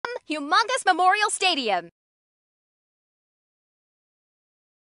humongous Memorial Stadium.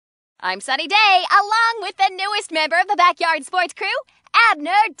 I'm Sunny Day, along with the newest member of the Backyard Sports crew,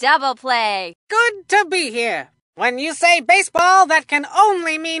 Abner Double Play. Good to be here. When you say baseball, that can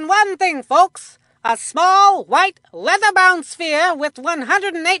only mean one thing, folks. A small, white, leather-bound sphere with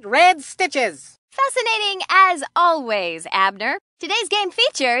 108 red stitches. Fascinating as always, Abner. Today's game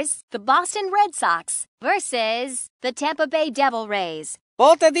features the Boston Red Sox versus the Tampa Bay Devil Rays.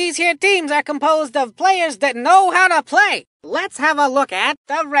 Both of these here teams are composed of players that know how to play. Let's have a look at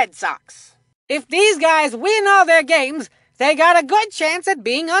the Red Sox. If these guys win all their games, they got a good chance at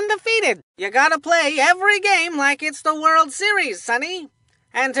being undefeated. You gotta play every game like it's the World Series, Sonny.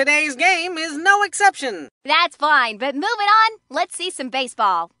 And today's game is no exception. That's fine, but moving on, let's see some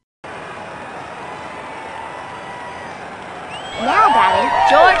baseball. Now batting,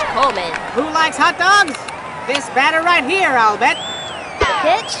 George Coleman. Who likes hot dogs? This batter right here, I'll bet. The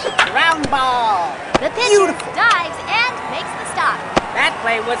pitch. Round ball. The pitcher dives and makes the stop. That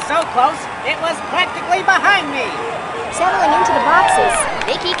play was so close, it was practically behind me. Settling into the boxes,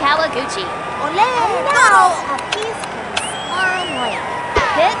 Vicky Kawaguchi. Ole! Now a piece for the slime lane.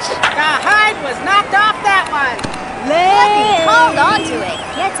 Pitch. The hide was knocked off that one. Hutton called onto it.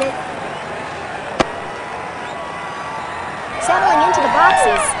 Gets it. Settling into the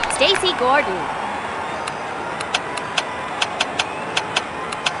boxes, Stacy Gordon.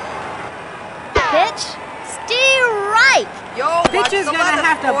 Pitch. Strike. Pitcher's gonna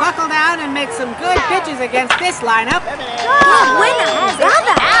have to buckle down and make some good pitches against this lineup. Winner.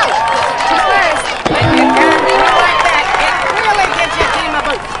 Out. To first. When you turn through like that, it really gives your team a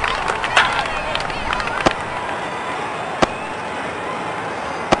boost.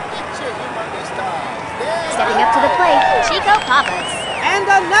 Stepping up to the plate, Chico Papas. And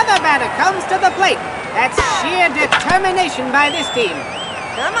another batter comes to the plate. That's sheer determination by this team.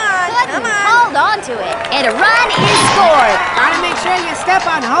 Come on, Hutton called onto it, and a run is scored. Gotta make sure you step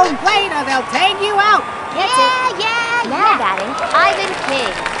on home plate or they'll tag you out. Gets it. Now batting, Ivan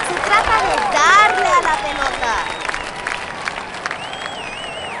King. Se trata de darle a la pelota.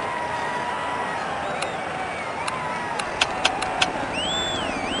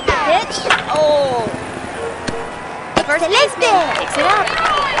 Pitch. Oh. The first baseman picks it up.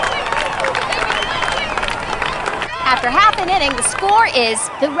 After half an inning, the score is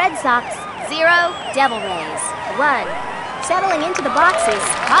the Red Sox 0, Devil Rays 1. Settling into the boxes,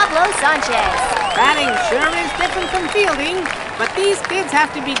 Pablo Sanchez. Batting sure is different from fielding, but these kids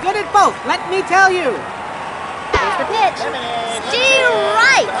have to be good at both, let me tell you. Here's the pitch.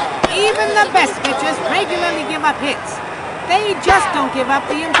 Strike. Even the best pitchers regularly give up hits. They just don't give up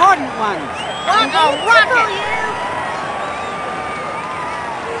the important ones. Rocket.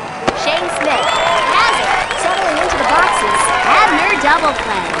 Shane Smith has it. Settling into the boxes, Abner Double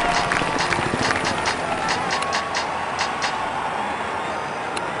Play.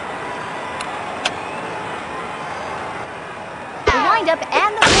 The windup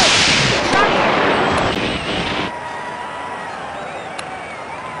and the pitch.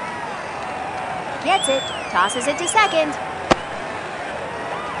 Gets it. Tosses it to second.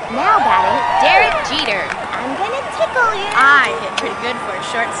 Now batting, Derek Jeter. I'm gonna tickle you. I hit pretty good for a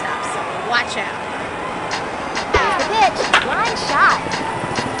shortstop, so watch out. Here's the pitch. Line shot.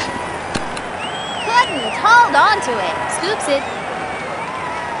 Couldn't hold onto it. Scoops it.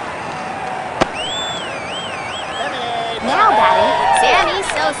 Now batting, Sammy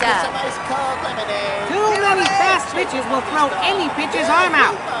Sosa. Too many fast pitches will throw any pitcher's arm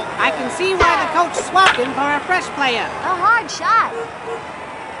out. I can see why the coach swapped him for a fresh player. A hard shot.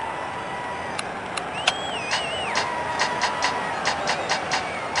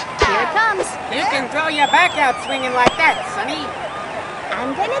 Here it comes. You can throw your back out swinging like that, Sonny.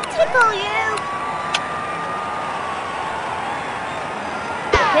 I'm gonna tickle you.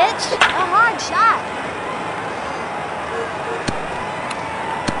 The pitch, a hard shot.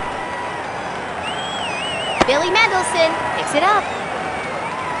 Billy Mendelson picks it up.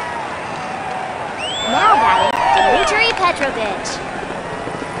 Now batting, Dmitry Petrovich.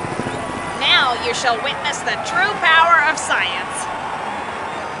 Now you shall witness the true power of science.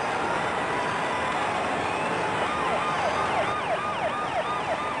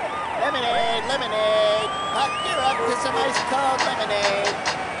 Lemonade, lemonade. Hot gear up to some ice cold lemonade.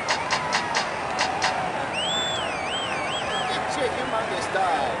 Get your humongous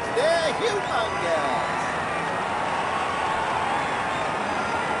dogs. They're humongous.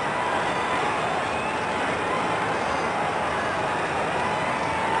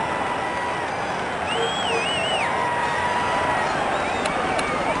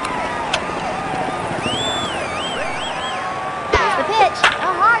 Here's the pitch,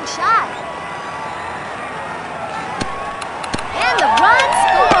 a hard shot.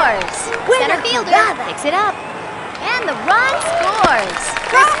 fielder picks it up. And the run scores.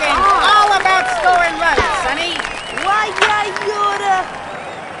 This game's all about scoring runs, Sonny. Vaya llora.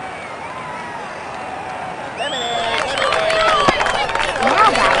 Now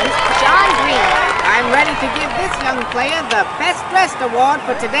batting, John Green. I'm ready to give this young player the Best Dressed Award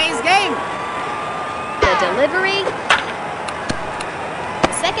for today's game. The delivery.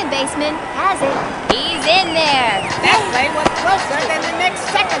 The second baseman has it. He's in there. That play was closer than the next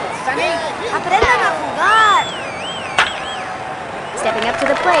second, Sonny. Aprendan a jugar. Stepping up to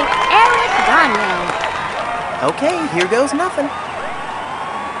the plate, Eric Gagne. Okay, here goes nothing.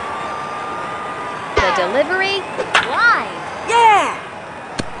 The delivery, line. Yeah.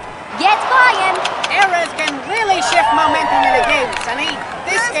 Gets by him. Errors can really shift momentum in a game, Sonny.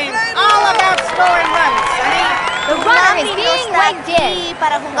 This game's all about scoring runs, Sonny. The runner is Mami no being está wedged in. aquí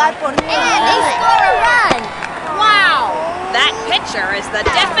para jugar por ti. And they score a run. Wow! That pitcher is the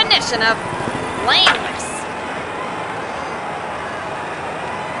definition of blameless.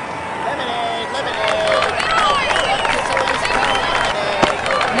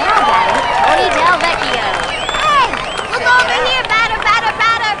 Now batting, Tony Del Vecchio. Hey, look over here, batter, batter,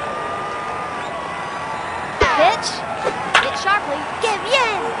 batter. Pitch, hit sharply. ¡Qué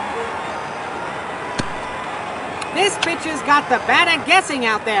bien! This pitcher's got the batter guessing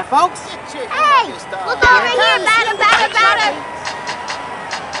out there, folks. Hey, look over here, batter, batter, batter.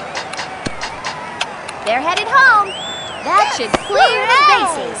 They're headed home. That should clear the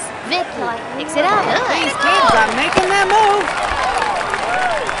bases. Vicky picks it up. These kids are making their move.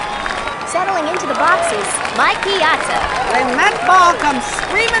 Settling into the boxes, Mike Piazza. When that ball comes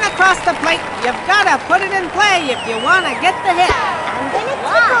screaming across the plate, you've got to put it in play if you want to get the hit. I'm gonna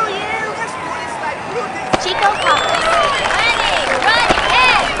tickle you. Chico Collins. Running,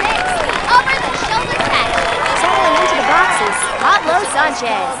 and makes the over-the-shoulder tackle. Settling into the boxes, Pablo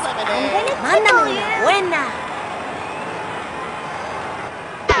Sanchez. I'm gonna tickle you. Buena.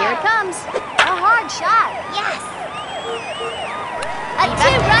 Here it comes. A hard shot. Yes. A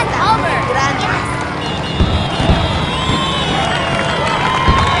two-run homer. Yes.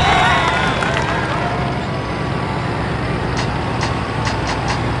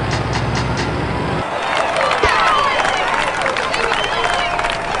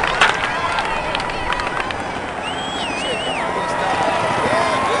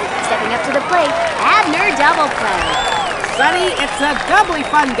 Stepping up to the plate, Abner double play. Sonny, it's a doubly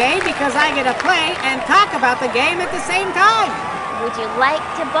fun day because I get to play and talk about the game at the same time. Would you like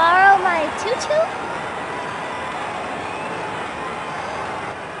to borrow my tutu?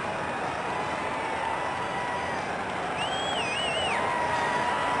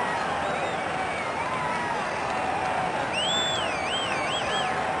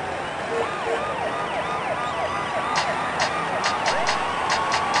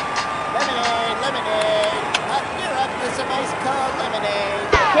 Lemonade. You're up to some ice cold lemonade.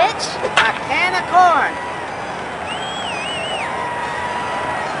 Pitch, A can of corn.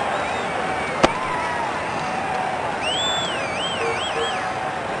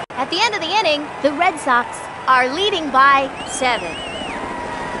 at the end of the inning, the Red Sox are leading by 7.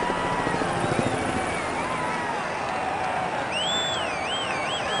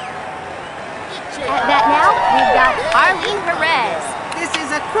 At bat now, we've got Arlene Perez. This is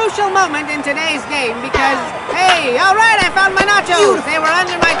a crucial moment in today's game because, hey, all right, I found my nachos. They were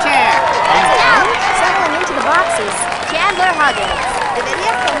under my chair. That's out. Settling into the boxes, Chandler Huggins.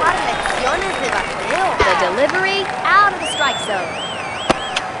 Deberías tomar lecciones de bateo. The delivery out of the strike zone.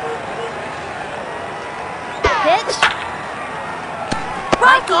 Pitch.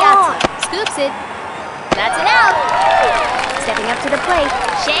 Mike Piazza scoops it. That's an out. Stepping up to the plate,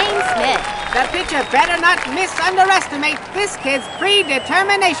 Shane Smith. The pitcher better not underestimate this kid's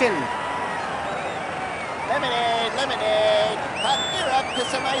predetermination. Lemonade, lemonade. You're up to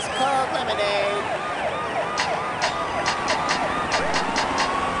some ice cold lemonade.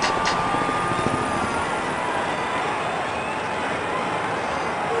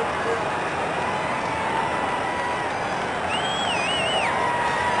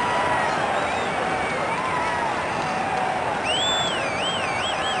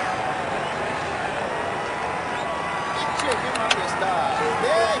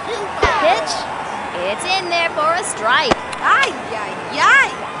 Pitch. It's in there for a strike. Ay, ay, ay.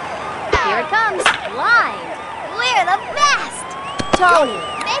 Here it comes. Line. We're the best. Tony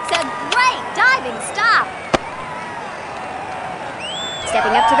makes a great diving stop.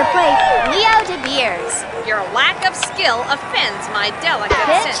 Stepping up to the plate, Leo De Beers. Your lack of skill offends my delicate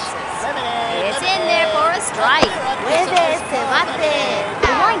Pitch. senses. It's in there for a strike. Puede, se bate.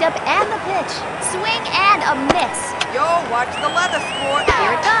 The windup and the pitch. Swing and and a miss. Yo, watch the leather sport.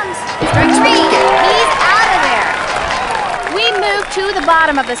 Here it comes. Strike three. He's out of there. We move to the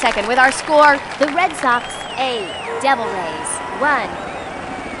bottom of the second with our score, the Red Sox 8, Devil Rays 1.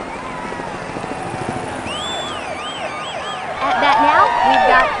 At bat now, we've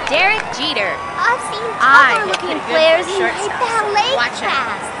got Derek Jeter. I've seen I tougher hit looking pretty good players for in my shortstop. ballet Watch out.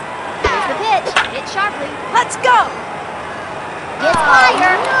 class. Here's the pitch. Hit sharply. Let's go. Gets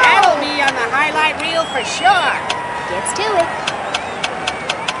higher. That'll be on the highlight reel for sure. Gets to it.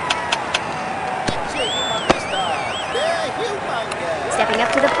 Pitcher, humongous stars. They're humongous. Stepping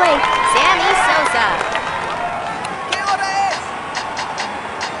up to the plate, Sammy Sosa.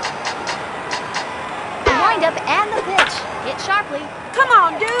 The windup and the pitch. Hit sharply. Come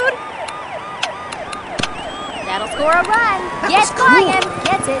on, dude. That'll score a run. Gets by him.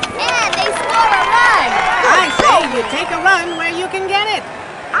 Gets it. And they score a run. I say you take a run where you can get it.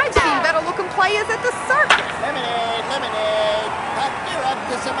 I've seen better looking players at the circus. Lemonade, lemonade. Hot gear up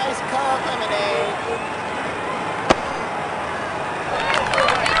to some ice cold lemonade.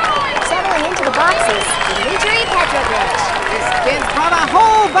 Settling into the boxes, Dimitri Petrovich. This kid's brought a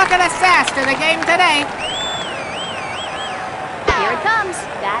whole bucket of sass to the game today. Here it comes.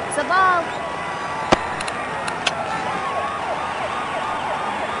 That's a ball.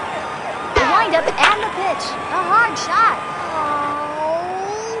 The windup and the pitch. A hard shot.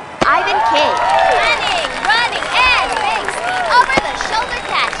 Oh. Ivan King. Running, and makes the over-the-shoulder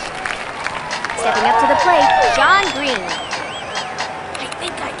catch. Stepping up to the plate, John Green. I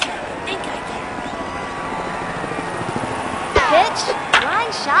think I can. Pitch,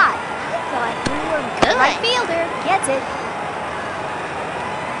 line shot. I thought we were good. Right fielder gets it.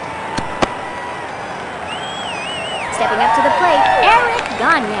 Stepping up to the plate, Eric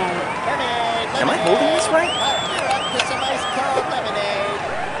Gagne. Lemonade, lemonade. Am I holding this right? Hot gear up to some ice cold lemonade.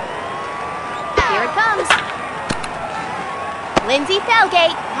 Here it comes. Lindsey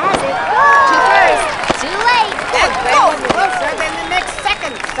Felgate has it. To first. Too late. That play was closer than the next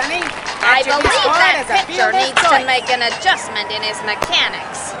second, Sonny. I That should be believe scored that as a pitcher fielder's needs to choice. make an adjustment in his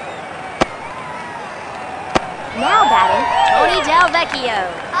mechanics. Now batting, Tony Del Vecchio.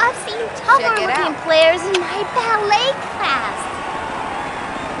 I've seen tougher Check it looking out. players in my ballet class.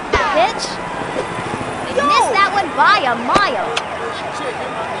 The pitch. They missed that one by a mile. Pitcher,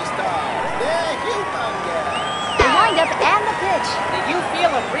 humongous stars. They're humongous. The windup and the pitch. Did you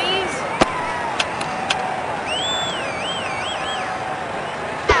feel a breeze?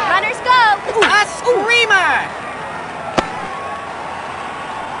 Runners go. A screamer!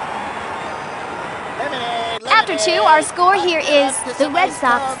 Lemonade, After lemonade. two, our score here Hot gear is up to the some Red ice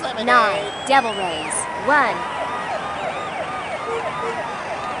Sox cold 9, lemonade. Devil Rays 1.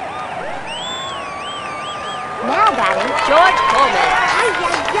 Now batting, George Coleman. Ay,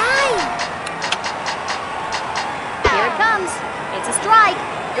 ay, ay. Here it comes. It's a strike.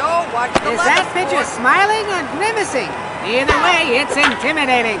 Yo, watch the Is leather that pitcher sport. smiling or grimacing? Either way, it's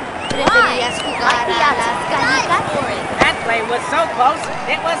intimidating. Preferirías jugar a las canicas? That play was so close,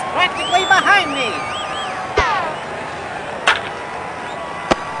 it was practically behind me.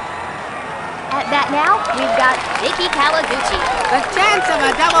 At bat now, we've got Vicky Kawaguchi. The chance of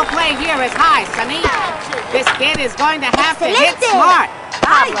a double play here is high, Sonny. This kid is going to have to hit Excelente. smart.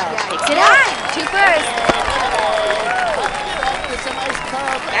 Pablo picks it up. To first. Hot gear up to some ice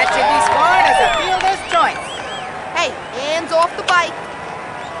cold That should be scored as a fielder's choice. Hey, hands off the bike.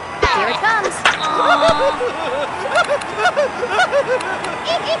 Here it comes.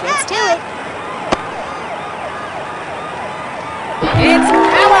 Gets to it. It's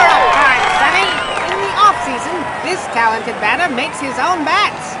power-up time, Sonny. In the off-season, this talented batter makes his own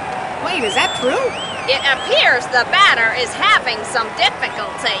bats. Wait, is that true? It appears the batter is having some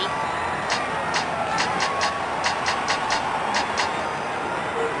difficulty.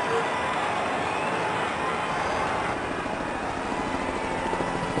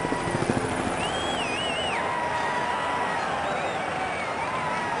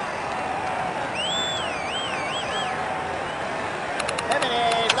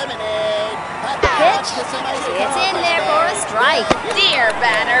 Lemonade, lemonade. Hot Pitch. gear up to some ice It's cold in there for a lemonade. strike. Dear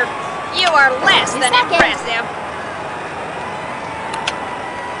batter, you are less than Second. impressive.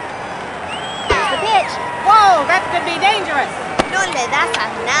 Here's the pitch. Whoa, that could be dangerous. No le das a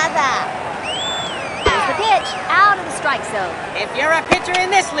nada. Here's the pitch. Out of the strike zone. If you're a pitcher in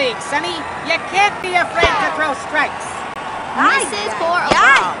this league, Sonny, you can't be afraid to throw strikes. Misses for a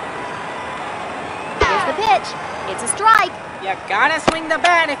ball. Here's the pitch. It's a strike. You gotta swing the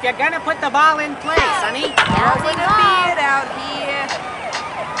bat if you're gonna put the ball in play, Sonny. Bouncing Gonna ball. be it out here.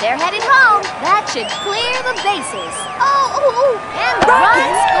 They're headed home. That should clear the bases. Oh, oh, oh. And the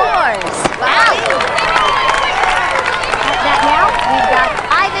run scores. Wow.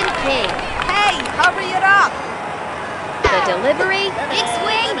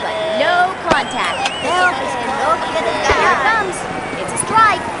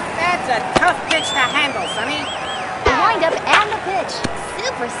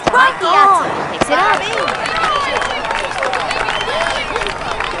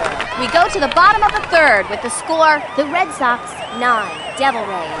 to the bottom of the third with the score, the Red Sox 9, Devil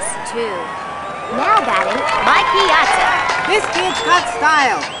Rays 2. Now batting, Mike Piazza. This kid's got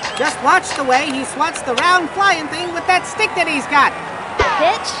style. Just watch the way he swats the round flying thing with that stick that he's got. The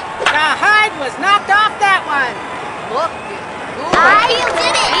pitch. The hide was knocked off that one. Look. I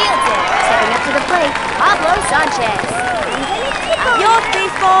fielded it. Stepping up to the plate, Pablo Sanchez. Adios,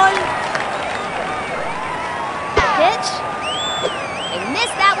 baseball. The pitch. They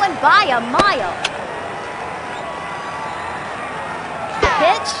missed that one by a mile. The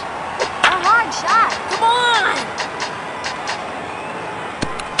pitch. A hard shot. Come on.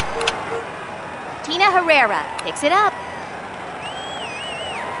 Tina Herrera picks it up.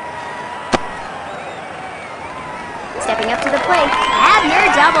 Stepping up to the plate,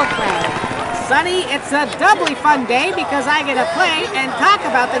 Abner double play. Sonny, it's a doubly fun day because I get to play and talk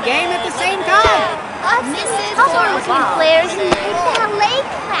about the game at the same time. This is for looking players in ballet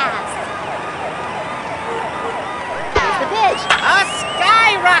class. Here's the pitch. A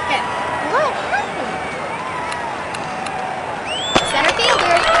skyrocket. What happened? Center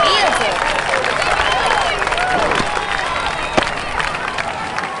fielder fields it.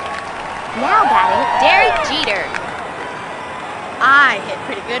 Now batting, Derek Jeter. I hit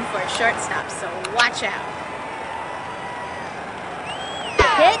pretty good for a shortstop, so watch out.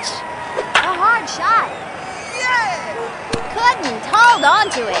 Pitch. A hard shot. Couldn't hold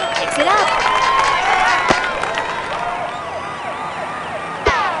on to it. Picks it up.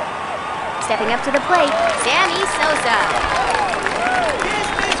 Stepping up to the plate, Sammy Sosa.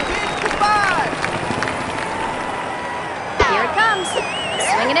 Here it comes. A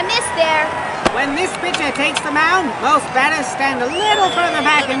swing and a miss there. When this pitcher takes the mound, most batters stand a little further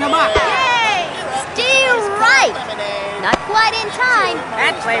back in the box. Hey! Still right. Not quite in time.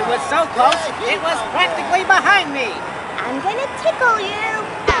 That play was so close, it was practically behind me. I'm gonna tickle you.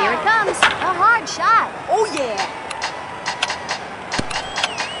 Here it comes. A hard shot. Oh, yeah.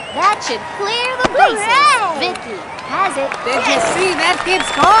 That should clear the bases. Hooray! Vicky has it. Did you see that kid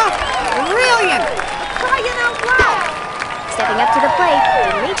score? Brilliant! Crying out loud. Stepping up to the plate,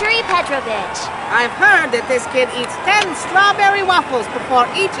 Dmitry Petrovich. I've heard that this kid eats 10 strawberry waffles before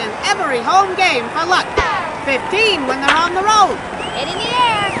each and every home game for luck. 15 when they're on the road. Hit in the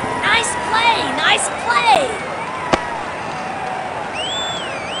air. Nice play. Nice play.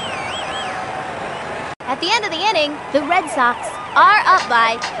 At the end of the inning, the Red Sox are up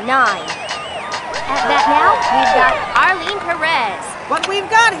by 9. At that now, we've got Arlene Perez. What we've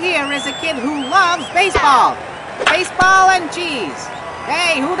got here is a kid who loves baseball. Baseball and cheese.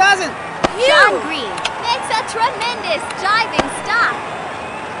 Hey, who doesn't? John Green makes a tremendous diving stop.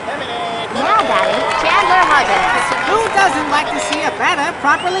 Now batting, Chandler Huggins. Who doesn't like to see a batter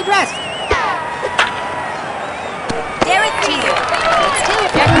properly dressed? Derek Jeter gets to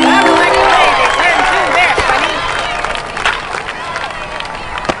it. Get out of my way, they turn two there, Sonny.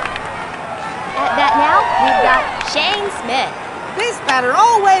 At that now, we've got Shane Smith. This batter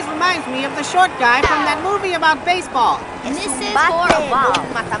always reminds me of the short guy from that movie about baseball. And this is for a ball.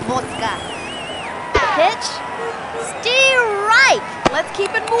 Matamosca. The pitch. Steer right. Let's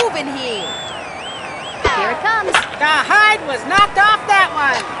keep it moving here. Here it comes. The hide was knocked off that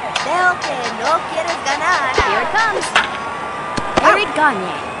one. Veo que no quieres ganar. Here it comes. Eric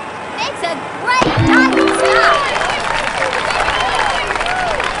Gagne makes a great diving stop.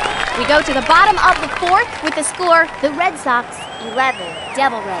 We go to the bottom of the fourth with the score, the Red Sox 11,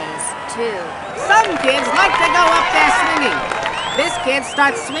 Devil Rays 2. Some kids like to go up there swinging. This kid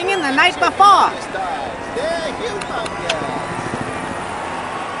starts swinging the night before.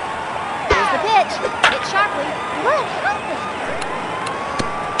 Here's the pitch. Hit sharply. What happened?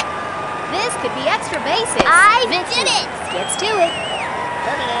 This could be extra bases. I did it. Gets to it.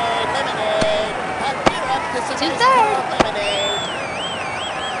 To third.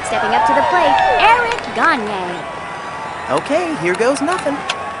 Stepping up to the plate, Eric Gagne. Okay, here goes nothing.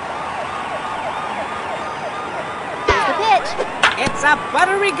 Here's the pitch. It's a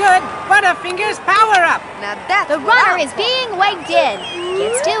buttery good Butterfingers power-up. Now that's The what runner I'm is being waved in.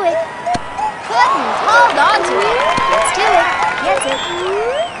 Gets to it. Couldn't hold on to it. Gets to it. Gets it.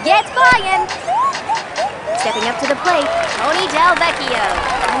 Gets by him. Stepping up to the plate, Tony Del Vecchio.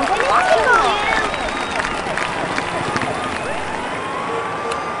 I'm gonna tickle you.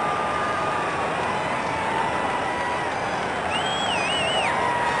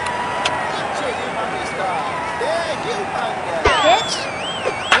 Pitch.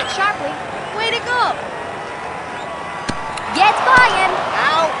 Hit sharply. Way to go. Gets by him.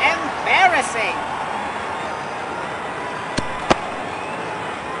 How embarrassing.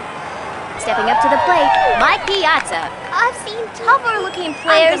 Stepping up up to the plate, Mike Piazza. I've seen tougher-looking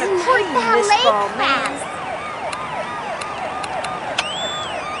players work the ballet class.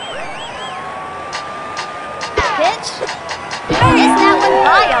 Pitch. Missed that one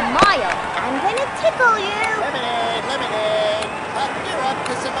by a mile. I'm gonna tickle you. Lemonade, lemonade. You're up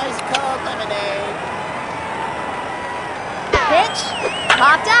to some ice cold lemonade. Pitch.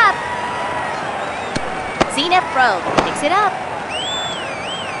 Popped up. Zenith Pro picks it up.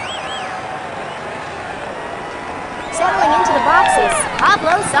 Settling into the boxes,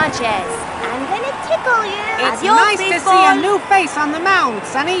 Pablo Sanchez. I'm gonna tickle you. It's nice to see a new face on the mound,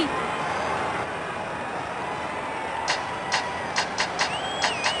 Sonny.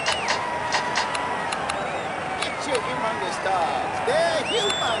 Get your humongous dogs. They're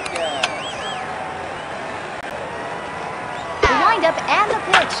humongous. The windup and the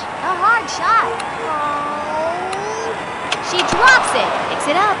pitch. A hard shot. She drops it. Picks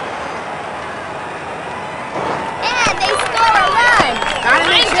it up. And they score a run. Gotta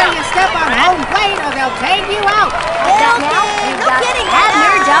make sure you step on home plate or they'll tag you out. That now, you've got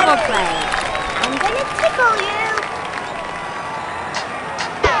Abner double play. I'm gonna tickle you.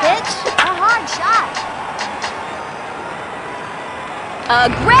 Pitch. A hard shot.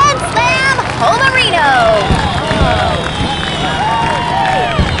 A grand slam, homerino.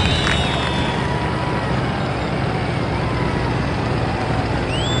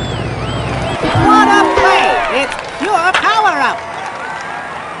 What a play! It's pure power-up.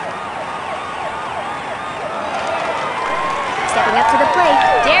 Stepping up to the plate,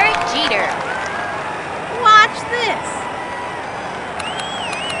 Derek Jeter. Watch this.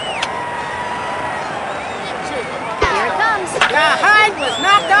 Here it comes. The hide was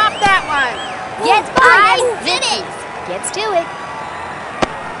knocked off that one. Gets by innings. Gets to it.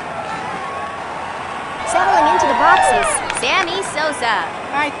 Settling into the boxes, Sammy Sosa.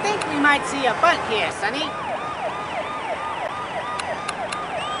 I think we might see a bunt here, Sonny.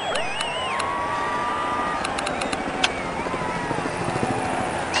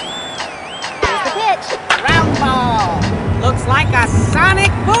 Here's the pitch. Ground ball. Looks like a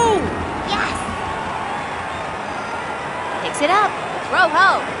sonic boom. Yes. Picks it up. Throw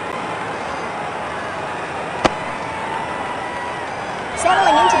home.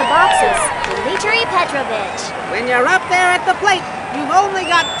 Settling into the boxes, Dmitry Petrovich. When you're up there at the plate, you've only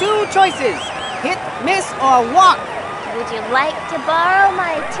got two choices. Hit, miss, or walk. Would you like to borrow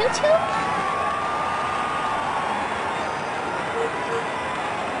my tutu?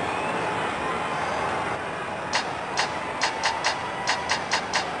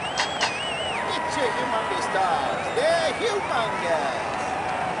 Get your humongous dogs. They're humongous.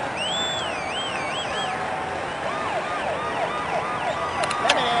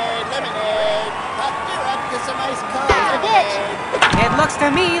 Lemonade, lemonade. You're up to some ice cold That's the pitch. lemonade. It looks to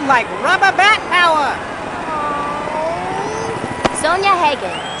me like rubber bat power. Sonia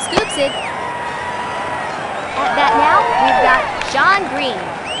Hagen scoops it. At bat now, we've got Sean Green.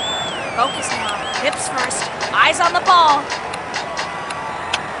 Focus now. Hips first. Eyes on the ball.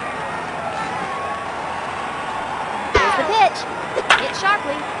 Here's the pitch. Hit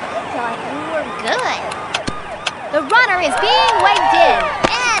sharply. I thought you were good. The runner is being waved in,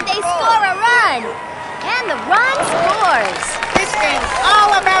 and they score a run. And the run scores. This game's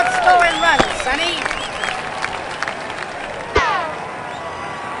all about scoring runs, Sonny.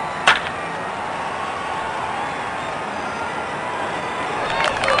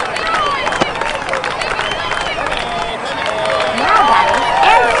 Now batting,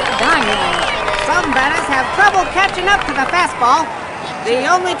 Eric Gagne. Some batters have trouble catching up to the fastball. The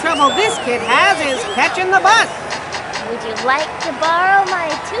only trouble this kid has is catching the bus. Would you like to borrow my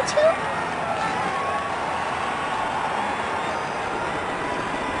tutu?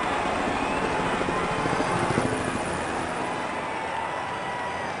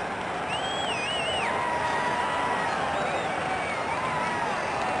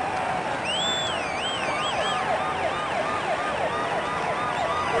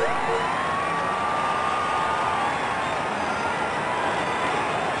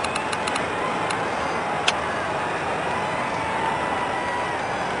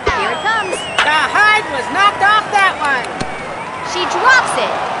 Here it comes. The hide was knocked off that one. She drops it.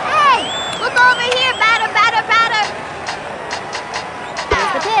 Hey, look over here, batter, batter, batter.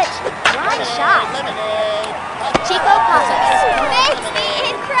 Here's the pitch. Line shot. Lemonade. Chico Passos makes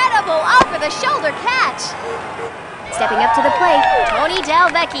the incredible over-the-shoulder catch. Stepping up to the plate, Tony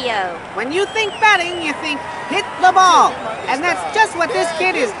Del Vecchio. When you think batting, you think hit the ball. And that's just what this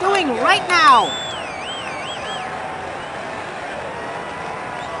kid is doing right now.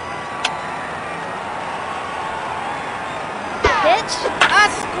 Pitch. A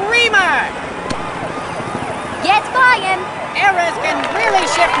screamer. Gets by him. Errors can really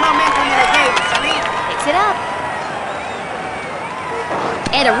shift momentum in a game, Sonny. Picks it up.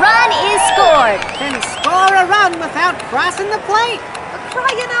 And a run is scored. Can score a run without crossing the plate. For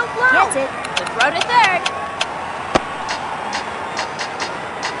crying out loud. Gets it. The throw to third.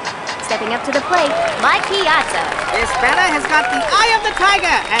 Stepping up to the plate, Mike Piazza. This fella has got the eye of the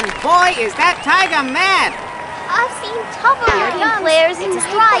tiger, and boy, is that tiger mad. I've seen tougher players in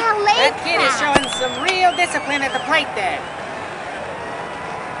strike. That kid is showing some real discipline at the plate there.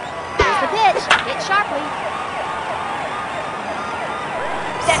 Here's the pitch. Hit sharply.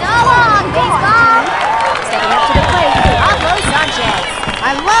 So long, baseball. Stepping up to the plate, Pablo Sanchez.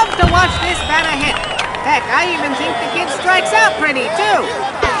 I love to watch this batter hit. Heck, I even think the kid strikes out pretty, too.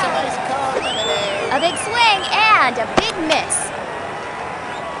 It's a nice call, lemonade. A big swing and a big miss.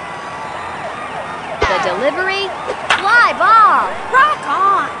 The delivery, fly ball. Rock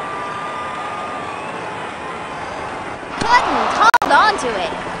on. Couldn't hold on to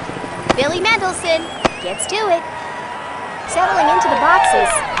it. Billy Mendelson gets to it. Settling into the boxes,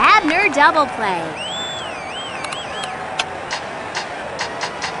 Abner double play.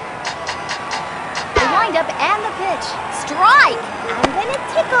 The windup and the pitch. Strike! I'm gonna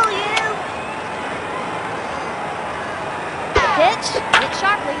tickle you. The pitch, hit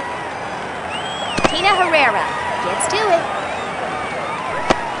sharply. Tina Herrera gets to it.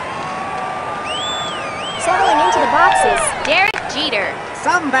 Settling into the boxes, Derek Jeter.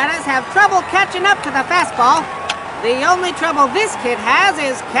 Some batters have trouble catching up to the fastball. The only trouble this kid has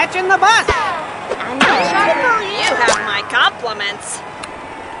is catching the bus. I'm gonna tickle You you. have my compliments.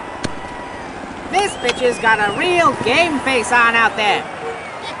 This pitcher's got a real game face on out there.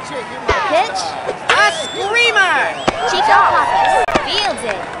 Get your humor. Pitch, A screamer! Chico Papas fields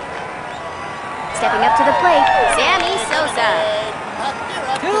it. Stepping up to the plate, Sammy Sosa.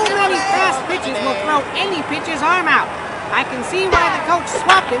 Too many fast pitches will throw any pitcher's arm out. I can see why the coach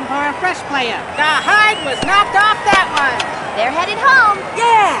swapped him for a fresh player. The hide was knocked off that one. They're headed home.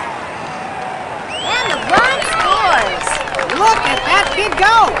 Yeah! And the run scores. Look at that kid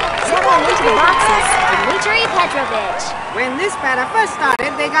go! Settling into the boxes, Dmitry Petrovich. When this batter first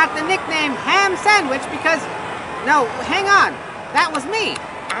started, they got the nickname Ham Sandwich because... No, hang on. That was me.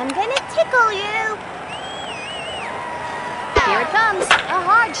 I'm gonna tickle you. Here it comes, a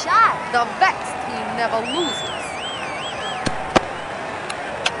hard shot. The Vex team never loses.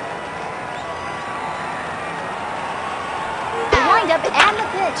 The windup and the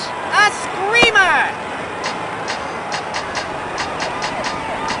pitch. A screamer!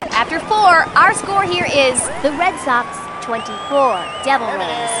 After 4, our score here is the Red Sox 24, Devil Rays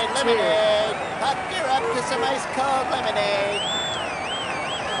Lemonade, 2. lemonade. Hot gear up to some ice cold lemonade.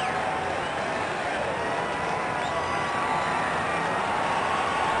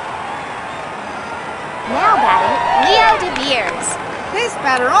 Now batting, Leo De Beers. This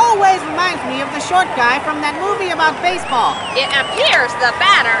batter always reminds me of the short guy from that movie about baseball. It appears the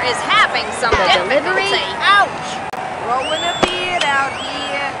batter is having some The delivery. difficulty. Ouch! Throwing a beard out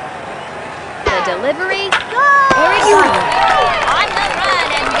here. The delivery. Eric on the run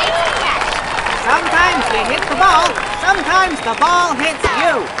and makes the catch. Sometimes you hit the ball, sometimes the ball hits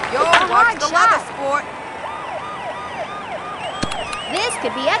you. Yo, hard watch the shot. weather, sport. This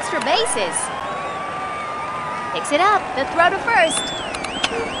could be extra bases. Picks it up. The throw to first.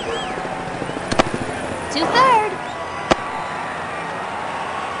 To third.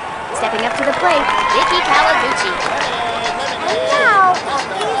 Stepping up to the plate, Vicky Kawaguchi. And now, Hot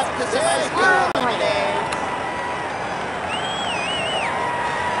gear up to some ice cold lemonade.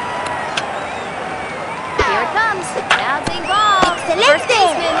 here it comes. Bouncing ball. First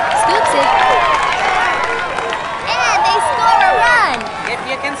baseman scoops it. And they score a run. If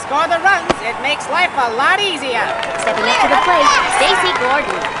you can score the runs, it makes life a lot easier. Stepping up to the plate, Stacy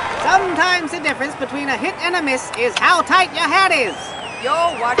Gordon. Sometimes the difference between a hit and a miss is how tight your hat is. Yo,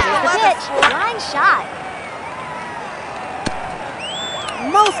 watch the The weather, pitch, sport. line shot.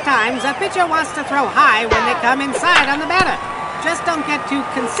 Most times, a pitcher wants to throw high when they come inside on the batter. Just don't get too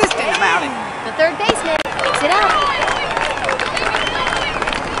consistent about it. The third baseman picks it up.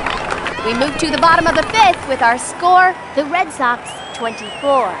 We move to the bottom of the 5th with our score, the Red Sox 24,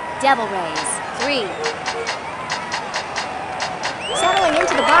 Devil Rays 3. Settling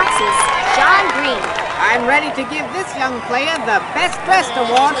into the boxes, Sean Green. I'm ready to give this young player the Best Dressed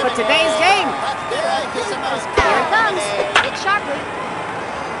Award for today's game. Hot gear up to some ice Here cold it comes, lemonade. hit sharply.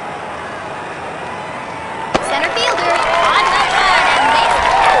 Center fielder on the run and makes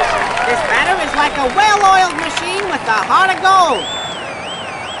the catch. This batter is like a well-oiled machine with a heart of gold.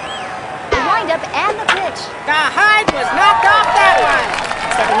 The windup and the pitch. The hide was knocked off that one.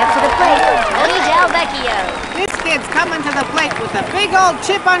 Stepping up to the plate, Tony Del Vecchio. This kid's coming to the plate with a big old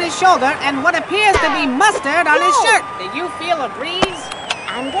chip on his shoulder and what appears to be mustard on his shirt. Do you feel a breeze?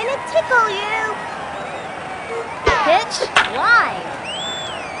 I'm gonna tickle you. Pitch, line.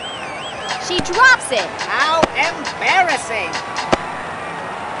 She drops it. How embarrassing.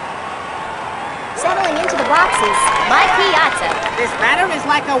 Settling into the boxes, Mike Piazza. This batter is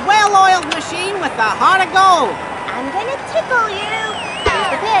like a well-oiled machine with a heart of gold. I'm gonna tickle you. Here's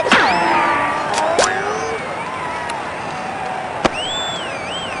the pitch.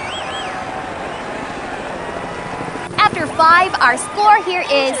 After 5, our score here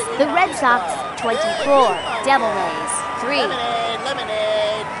is the Red Sox 24, Devil Rays 3. Lemonade,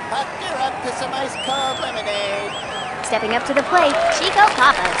 lemonade. Puck, you're up to some ice cold lemonade. Stepping up to the plate, Chico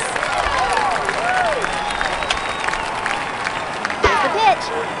Papas. Here's the pitch.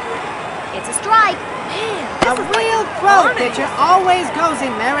 It's a strike. Man, A real pro pitcher always goes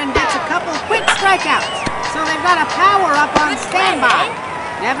in there and gets a couple quick strikeouts. So they've got a power up on standby.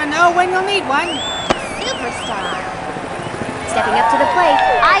 Never know when you'll need one. Superstar. Stepping up to the plate,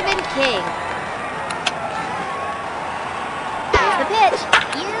 Ivan King. Here's the pitch.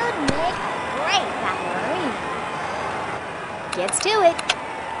 You'd make a great ballerina. Gets to it.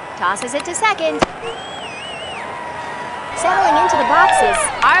 Tosses it to second. Settling into the boxes,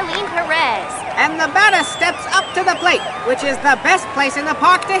 Arlene Perez. And the batter steps up to the plate, which is the best place in the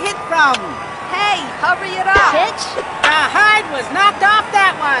park to hit from. Hey, hurry it up! Pitch. The hide was knocked off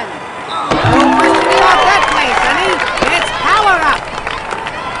that one. Don't push me off that place, honey. It's power up.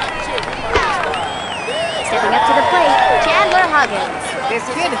 Stepping up to the plate, Chandler Huggins. This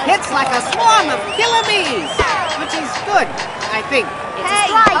kid hits like a swarm of killer bees, which is good, I think. It's a Hey,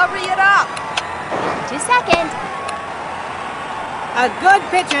 strike. hurry it up! To second. A good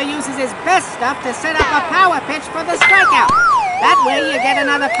pitcher uses his best stuff to set up a power pitch for the strikeout. That way you get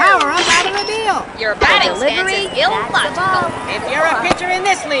another power-up out of the deal. Your batting stance Delivery, is illogical. If you're a pitcher in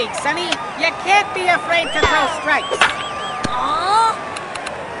this league, Sonny, you can't be afraid to throw strikes.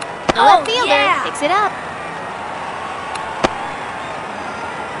 The left fielder picks it up.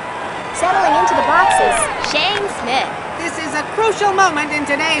 Settling into the boxes, Shane Smith. This is a crucial moment in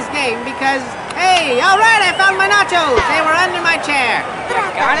today's game because, hey, all right, I found my nachos. They were under my chair. You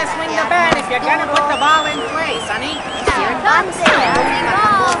gotta swing the bat if you're gonna put the ball in play, Sonny. Here it comes. Go!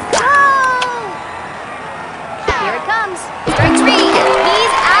 Here it comes. Strike 3, and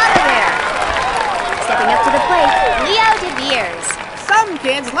he's out of there. Stepping up to the plate, Leo DeVeers. Some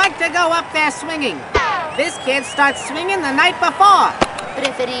kids like to go up there swinging. This kid starts swinging the night before.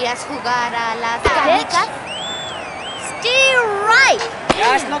 ¿Preferías jugar a las Pitch. canicas? Strike.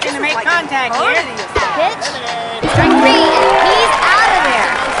 Just looking to make contact here. Pitch. Strike 3, and he's out of there.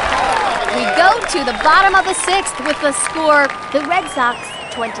 We go to the bottom of the 6th with the score, the Red Sox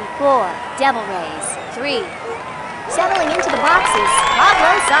 24, Devil Rays 3. Settling into the boxes,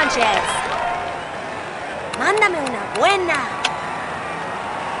 Pablo Sanchez. Mándame una buena.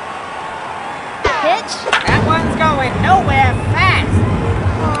 Pitch. That one's going nowhere fast.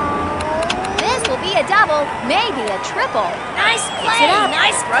 This will be a double, maybe a triple. Nice Picks play. it up.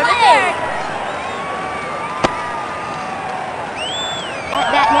 Nice Right play. there. At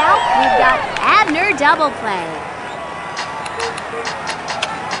that now, we've got Abner double play.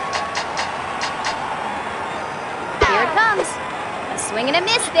 Here it comes. A swing and a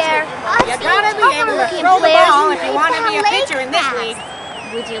miss there. You gotta be able to throw the ball if you want to be a pitcher in this league.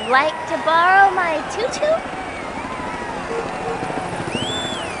 Would you like to borrow my tutu?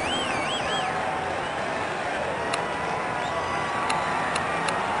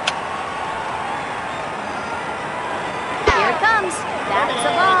 Here it comes. That's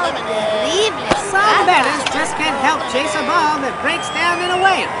a ball. Some batters just can't help chase a ball that breaks down and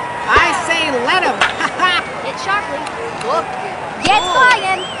away. I say let him. Hit sharply. Gets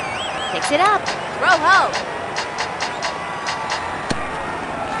flying. Picks it up. Throw home.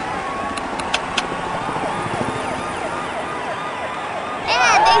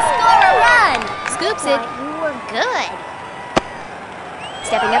 And they score a run. Scoops it. You were good.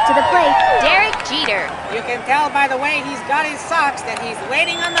 Stepping up to the plate, Derek Jeter. You can tell by the way he's got his socks that he's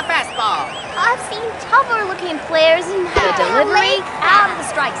waiting on the fastball. I've seen tougher looking players in the delivery out of the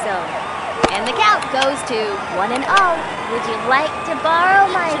strike zone. And the count goes to 1-0. Would you like to borrow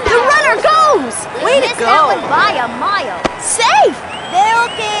my... The runner goes! Way to Missed go. that one by a mile. Safe.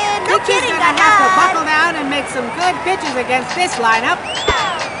 Veo que no Pitcher's quieren gonna have to ganar. buckle down and make some good pitches against this lineup.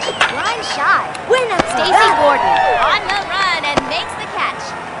 Line shot. Buena Stacy jugada. Gordon on the run and makes the catch.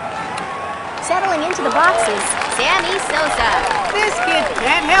 Settling into the boxes, Sammy Sosa. This kid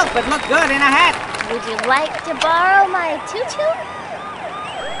can't help but look good in a hat. Would you like to borrow my tutu?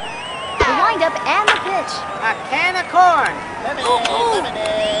 The windup and the pitch. A can of corn. Lemonade,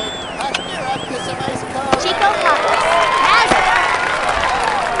 lemonade. Hot gear up to some ice cold Chico lemonade. Poppers has it.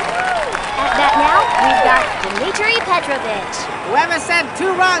 At bat now, we've got Dmitry Petrovich. Whoever said 2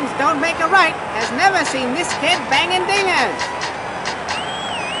 runs don't make a right has never seen this kid banging dingers.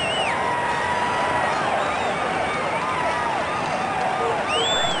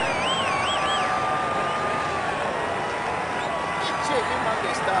 Get your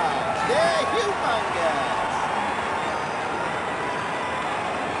humongous dogs. They're humongous.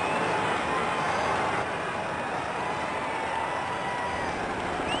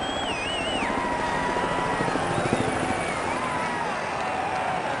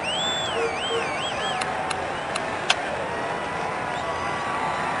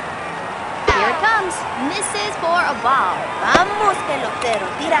 Here it comes. Misses for a ball. Vamos, pelotero,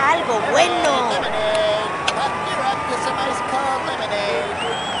 tira algo bueno. Lemonade. Hot gear up to some ice cold lemonade.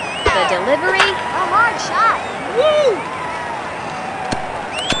 The delivery, a hard shot. Woo!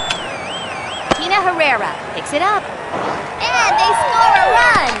 Tina Herrera picks it up. And they score a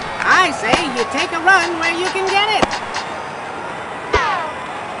run. I say you take a run where you can get it.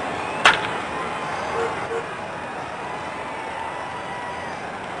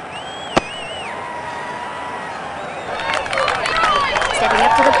 Stepping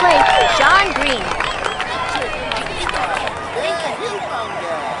up to the plate, Sean Green. Get your humongous dogs. They're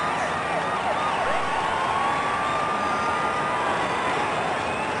humongous.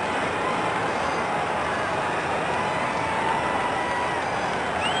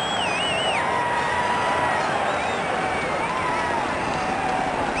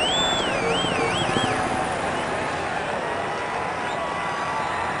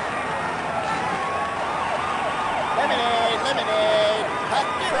 Lemonade, lemonade. Hot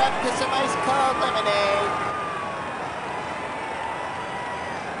gear up to some ice cold lemonade.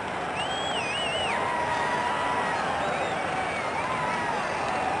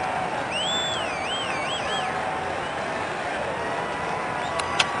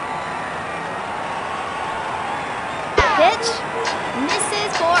 Pitch,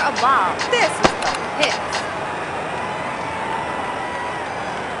 misses for a ball. This is the hit.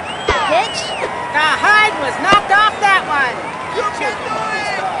 Pitch, The hide was knocked off that one. Get your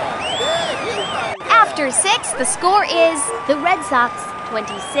humongous dogs. They're humongous. after 6, the score is the Red Sox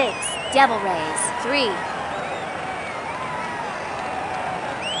 26, Devil Rays 3.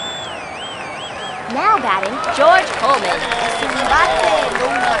 Now batting, George Coleman. Bate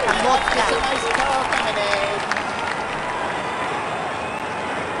nunca camotla. Some ice cold lemonade.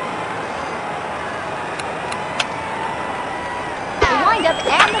 The windup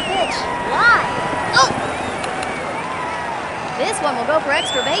and the pitch. Line. Oh! This one will go for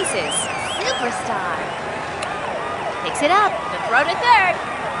extra bases. Superstar. Picks it up. The throw to third.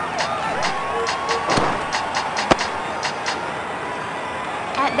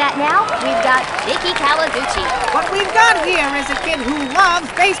 At bat now, we've got Vicky Kawaguchi. What we've got here is a kid who loves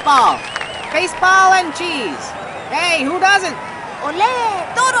baseball. Baseball and cheese. Hey, who doesn't? Olé,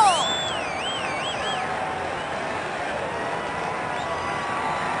 toro.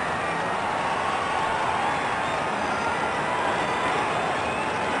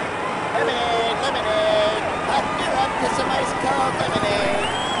 Lemonade, lemonade. Hot gear up to some ice cold lemonade.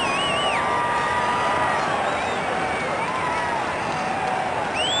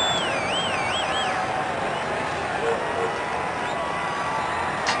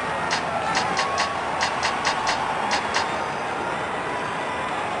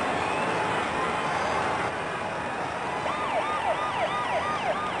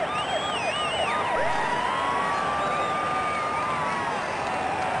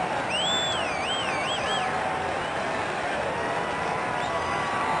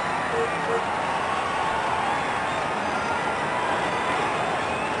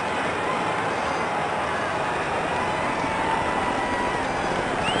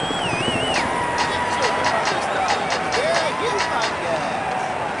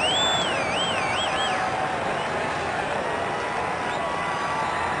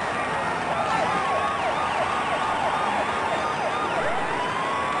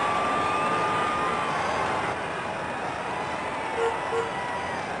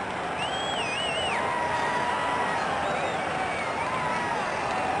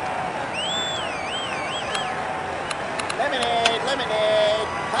 Lemonade, lemonade.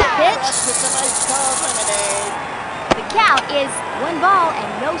 Hot gear up to some ice cold lemonade. The count is 1 ball and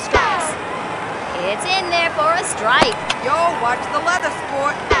no strikes. It's in there for a strike. Yo, watch the leather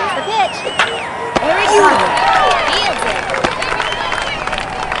sport. Here's the pitch. Eric fields it.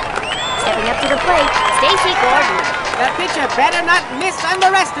 Stepping up to the plate, Stacy Gordon. The pitcher better not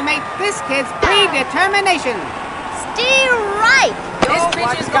misunderestimate this kid's predetermination. Strike! This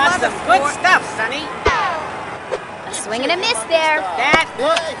pitcher's got some good stuff, Sonny. A swing and a miss there. That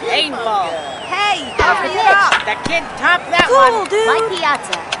looks painful. Hey, Hurry hurry it up! The kid topped that Cool, one. dude! Mike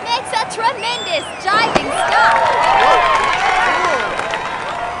Piazza makes a tremendous diving stop.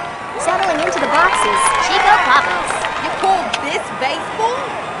 Settling into the boxes, Chico Papas. You call this baseball?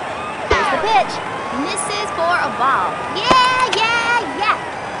 Here's the pitch. Misses for a ball. Yeah.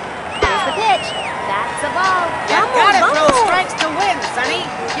 Here's the pitch. That's a ball. You gotta throw strikes to win, Sonny.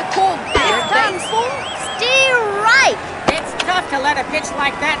 You call this Here it comes. baseball? Strike! It's tough to let a pitch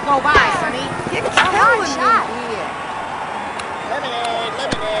like that go by, Sonny. You're A hard killing shot. me here. Lemonade.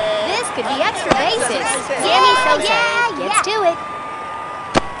 This could be extra bases. Yeah, Sammy Sosa yeah, gets to it.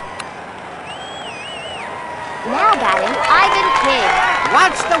 Now batting, Ivan King.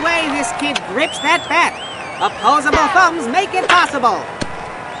 Watch the way this kid grips that bat. Opposable thumbs make it possible.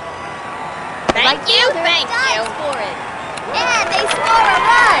 Right fielder dives for it. And they score a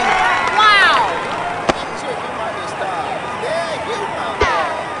run. Wow! Get your humongous thighs. They're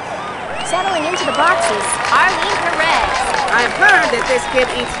humongous. Settling into the boxes, Arlene Perez. I've heard that this kid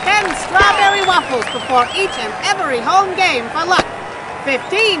eats 10 strawberry waffles before each and every home game for luck.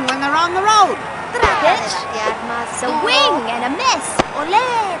 15 when they're on the road. Pitch. Swing and a miss. Ole,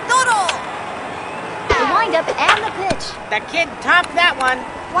 Toro. The windup and the pitch. The kid topped that one.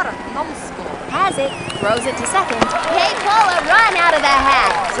 What a numbskull. Has it. Throws it to second. They pull a run out of the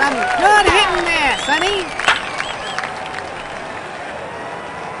hat. Some good hitting there, Sonny.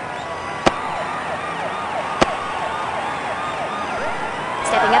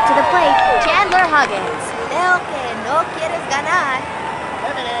 Stepping up to the plate, Chandler Huggins. Veo que no quieres ganar.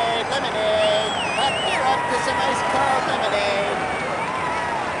 Lemonade. Hop her up to some ice cold lemonade.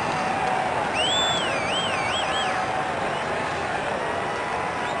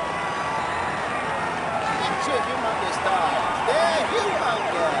 Get your humongous thighs. They're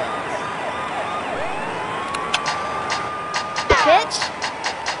humongous. Pitch.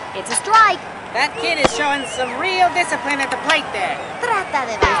 It's a strike. That kid is showing some real discipline at the plate there. Trata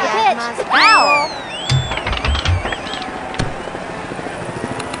de The brillar pitch. más Foul. duro.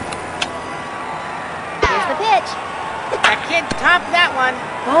 Here's the pitch. The kid topped that one.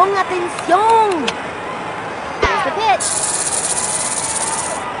 Pon atención. Here's the pitch.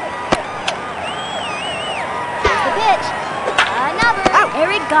 Here's the pitch. Another.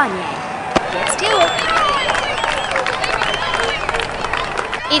 Eric Gagne gets to it.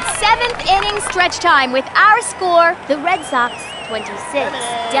 It's 7th inning stretch time with our score, the Red Sox 26,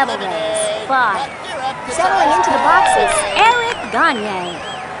 Devil Rays 5. Settling into the boxes, Eric Gagne.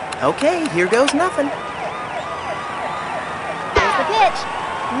 Okay, here goes nothing. Here's the pitch.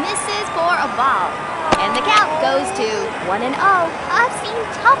 Misses for a ball. And the count goes to 1-0. I've seen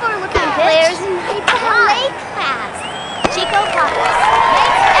tougher looking players in my ballet class. Chico Papas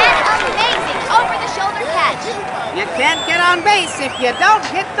makes an amazing over-the-shoulder catch. You can't get on base if you don't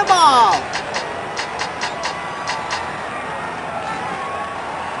hit the ball.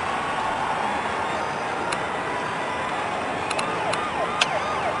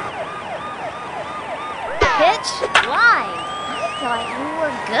 Pitch, line. I thought you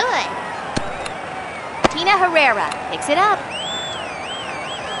were good. Tina Herrera picks it up.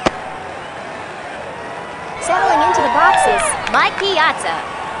 Settling into the boxes, Mike Piazza.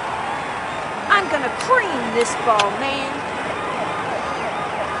 I'm gonna cream this ball, man.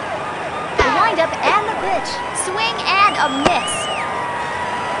 The windup and the pitch. Swing and a miss.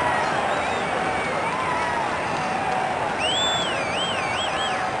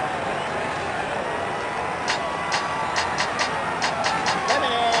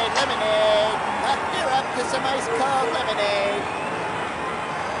 Lemonade. Hop her up to some ice cold lemonade.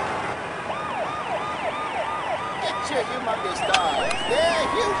 Get your humongous thighs. They're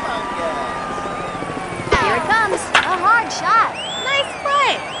humongous. Here it comes. A hard shot. Nice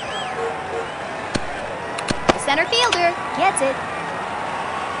play. The center fielder gets it.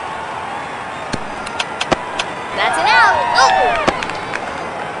 That's an out. Oh!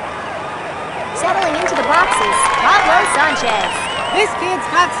 Settling into the boxes, Pablo Sanchez. This kid's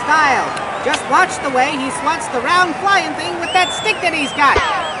got style. Just watch the way he swats the round flying thing with that stick that he's got.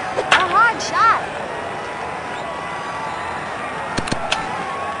 A hard shot.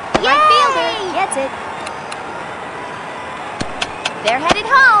 The right fielder gets it. They're headed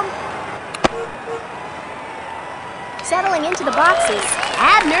home. Settling into the boxes,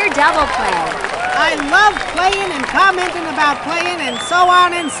 Abner double play. I love playing and commenting about playing and so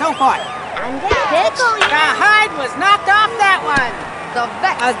on and so forth. I'm gonna pitch. The hide was knocked off that one.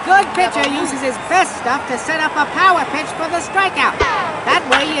 A good pitcher uses his best stuff to set up a power pitch for the strikeout. That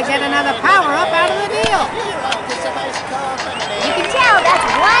way you get another power-up out of the deal. You can tell that's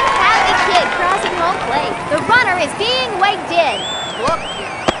one happy kid crossing home plate. The runner is being waked in.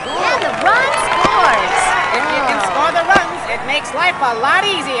 And the run scores. If you can score the runs, it makes life a lot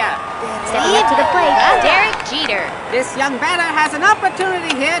easier. Stepping up to the plate, Derek Jeter. This young batter has an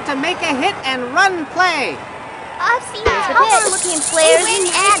opportunity here to make a hit and run play. I've seen tougher-looking players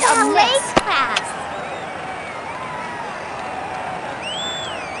and a make pass.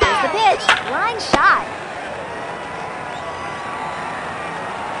 Here's the pitch, line shot.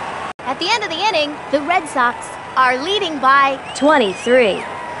 At the end of the inning, the Red Sox are leading by 23.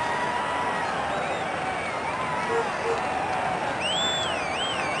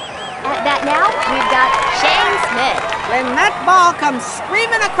 At bat now, we've got Shane Smith. When that ball comes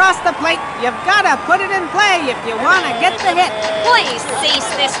screaming across the plate, you've got to put it in play if you want to get the hit. Please cease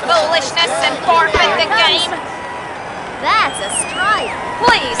this foolishness and forfeit the game. That's a strike.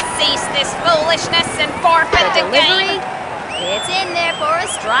 Please cease this foolishness and forfeit the Delivery, game. it's in there for a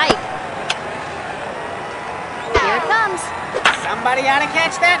strike. Here it comes. Somebody ought to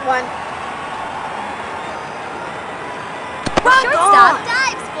catch that one. The shortstop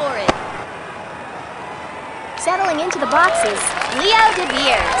dives for it. Settling into the boxes, Leo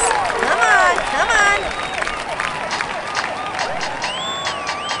DeVeers. Come on, come on.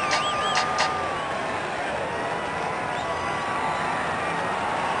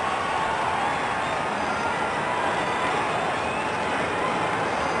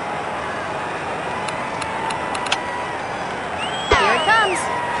 Here it comes.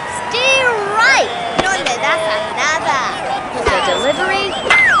 Steer right. No le das a nada. The delivery.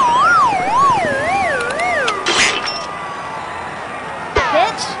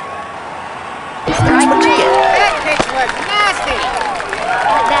 Pitch. Strike three. That pitch was nasty.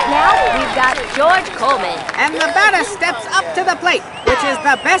 At that now, we've got George Coleman. And the batter steps up to the plate, which is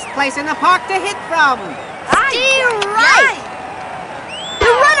the best place in the park to hit from. Steer right.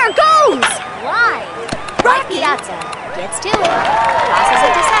 The runner goes. Line. Right Piazza gets to it. Crosses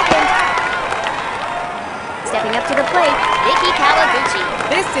it to second. Stepping up to the plate, Vicky Kawaguchi.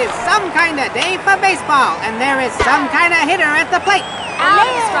 This is some kind of day for baseball, and there is some kind of hitter at the plate. Out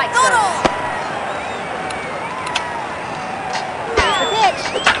of the strike zone. Here's the pitch.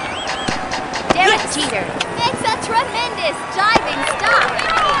 Derek Jeter makes a tremendous diving stop.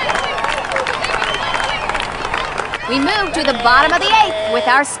 We move to the bottom of the eighth with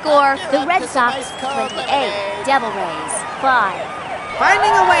our score, the Red Sox 28, Devil Rays 5.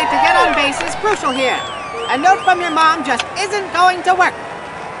 Finding a way to get on base is crucial here. A note from your mom just isn't going to work.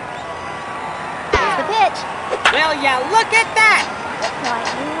 Here's the pitch. Will ya look at that? Why,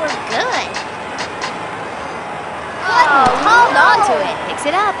 you were good. Couldn't hold on to it. Picks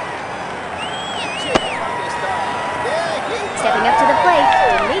it up. Stepping up to the plate,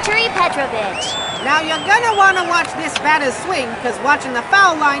 Dmitry Petrovich. Now you're gonna want to watch this batter swing, because watching the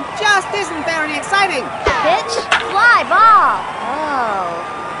foul line just isn't very exciting. Pitch, fly ball. Oh.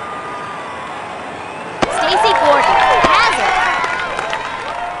 Stacy Gordon has it.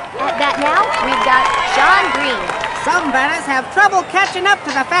 At bat now, we've got Sean Green. Some batters have trouble catching up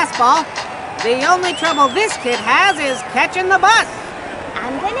to the fastball. The only trouble this kid has is catching the bus.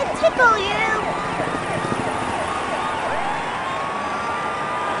 I'm gonna tickle you.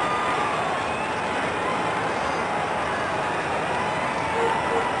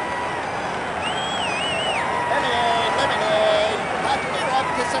 Lemonade, lemonade. Partner up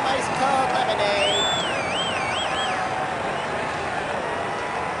to some ice cold lemonade.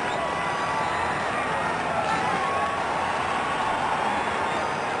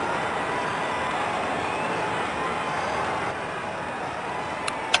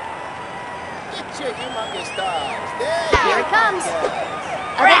 Get your humongous dogs. Here it comes.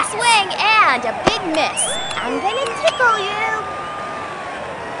 A big swing and a big miss. I'm gonna tickle you.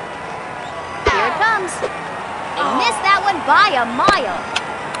 Here it comes. They missed that one by a mile.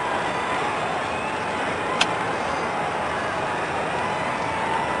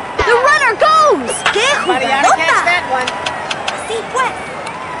 The runner goes! Somebody ought to catch that one. Sí, pues.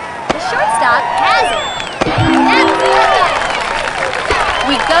 The shortstop has it. That's good.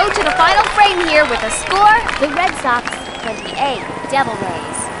 We go to the final frame here with a score, the Red Sox 28, Devil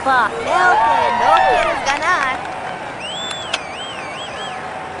Rays 5. Veo que no quieres ganar.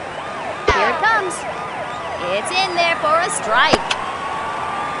 Here it comes. It's in there for a strike.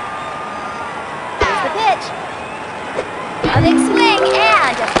 Here's the pitch. A big swing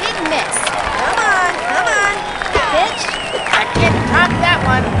and a big miss. Come on, come on. Pitch. I can't top that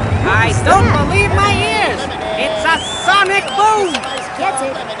one. I don't believe my ears. It's a sonic boom.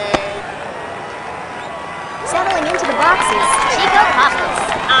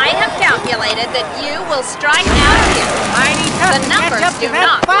 I have calculated that you will strike out here. Mighty tough The to numbers catch up do to that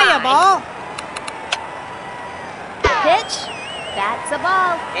not fireball. Pitch. That's a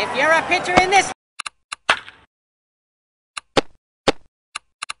ball. If you're a pitcher in this...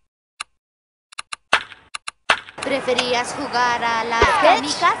 ¿Preferías jugar a las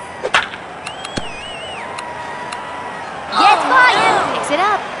canicas? Gets by him. Picks it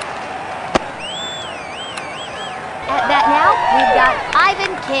up. At bat now, we've got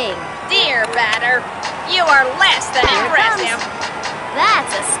Ivan King. Dear batter, you are less than Here it impressive. comes.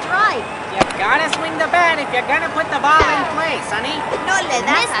 That's a strike. You gotta swing the bat if you're gonna put the ball in play, Sonny. No le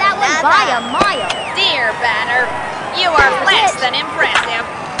das Missed a that one nada. by a mile. Dear batter, you are less than impressive.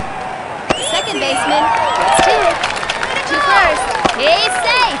 Second baseman gets to it. To first. He's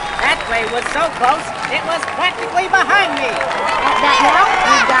safe. That play was so close, it was practically behind me. At bat now,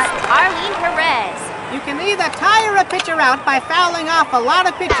 we've got Arlene Perez. You can either tire a pitcher out by fouling off a lot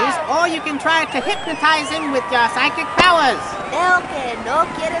of pitches, or you can try to hypnotize him with your psychic powers. Veo que no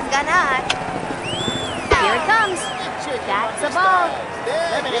quieres ganar. Here it comes. That's a ball.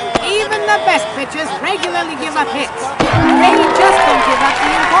 Even the best pitchers regularly give up hits. They just don't give up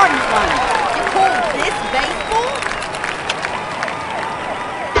the important ones. You call this baseball?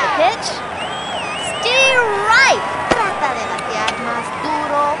 Pitch. Steer right. Trata de batear más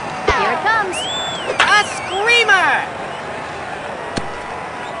duro. Here it comes. A screamer!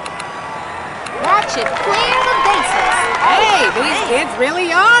 That should clear the bases. Hey, these kids really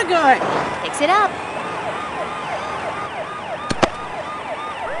are good. Picks it up.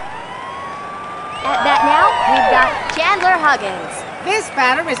 At bat now, we've got Chandler Huggins. This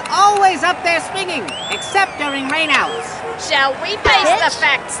batter is always up there swinging, except during rainouts. Shall we face the Pitch.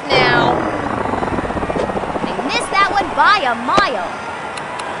 facts now? They missed that one by a mile.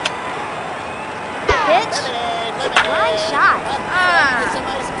 Pitch. Line shot.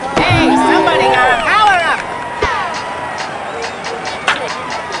 Hey, somebody gotta power up!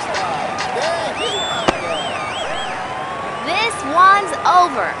 This one's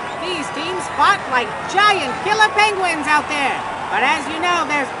over. These teams fought like giant killer penguins out there. But as you know,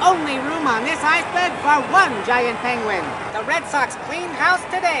 there's only room on this iceberg for one giant penguin. The Red Sox cleaned house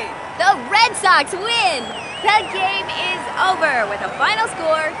today. The Red Sox win! The game is over with a final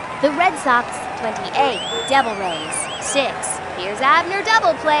score. The Red Sox 28, Devil Rays 6. Here's Abner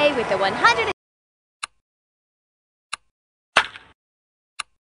Double Play with the 100.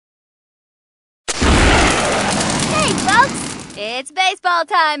 Hey folks, it's baseball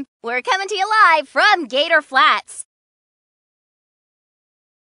time. We're coming to you live from Gator Flats.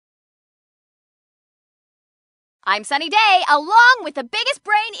 I'm Sunny Day, along with the biggest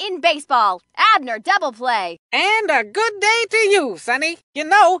brain in baseball, Abner Double Play. And a good day to you, Sonny. You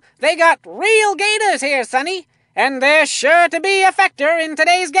know, they got real Gators here, Sonny. And they're sure to be a factor in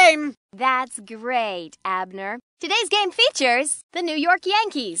today's game. That's great, Abner. Today's game features the New York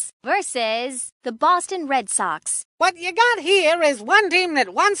Yankees versus the Boston Red Sox. What you got here is one team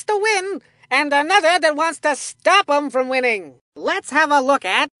that wants to win and another that wants to stop them from winning. Let's have a look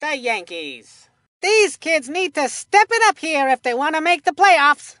at the Yankees. These kids need to step it up here if they want to make the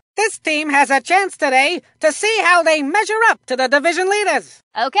playoffs. This team has a chance today to see how they measure up to the division leaders.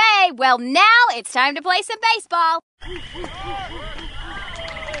 Okay, well now it's time to play some baseball.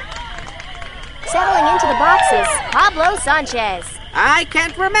 Settling into the boxes, Pablo Sanchez. I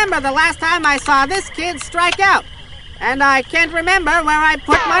can't remember the last time I saw this kid strike out. And I can't remember where I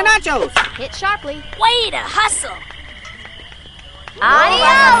put my nachos. Hit sharply. Way to hustle.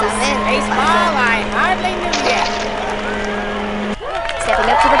 Adios! Baseball I hardly knew yet. Stepping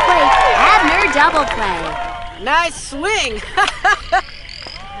up to the plate, Abner Double Play. Nice swing.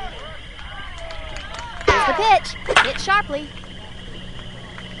 Here's the pitch. Hit sharply.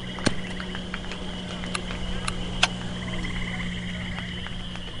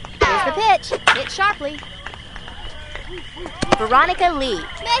 Here's the pitch. Hit sharply. Veronica Lee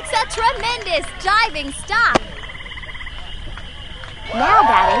makes a tremendous diving stop. Now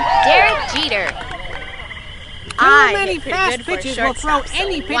batting, Derek Jeter. Too many fast pitches will throw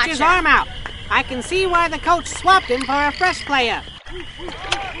any pitcher's arm out. I can see why the coach swapped him for a fresh player.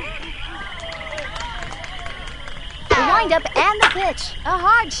 The windup and the pitch. A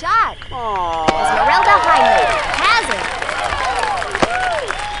hard shot. Aww. Esmeralda Heinrich has it.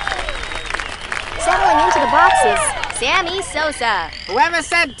 Settling into the boxes, Sammy Sosa. Whoever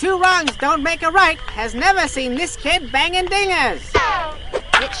said two wrongs don't make a right has never seen this kid banging dingers.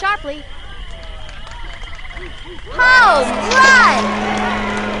 Hit sharply. Home run!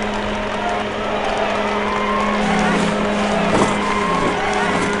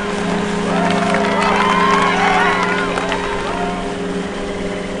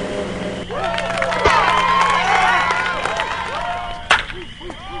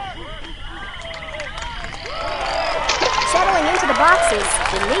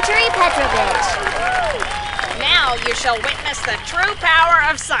 Dmitry Petrovich. Now you shall witness the true power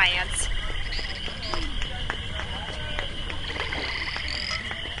of science.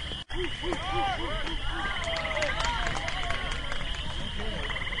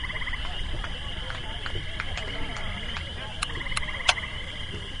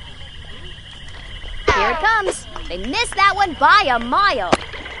 Here it comes. They missed that one by a mile.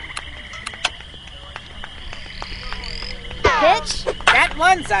 Pitch. That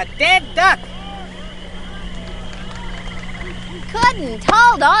one's a dead duck. Couldn't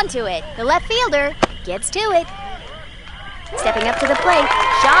hold on to it. The left fielder gets to it. Stepping up to the plate,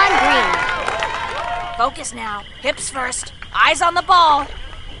 Sean Green. Focus now. Hips first. Eyes on the ball.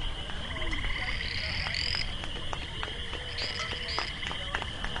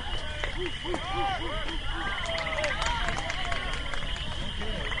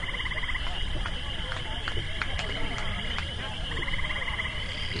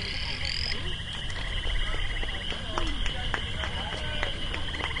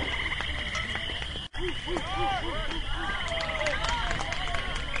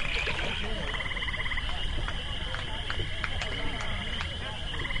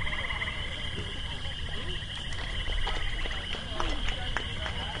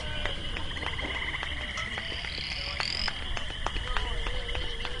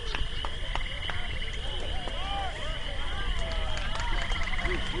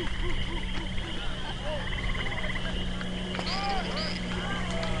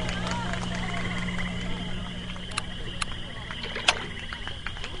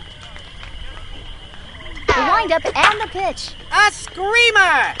 The windup and the pitch. A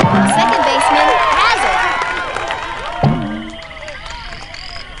screamer! Second baseman has it.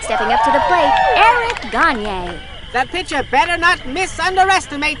 Stepping up to the plate, Eric Gagne. The pitcher better not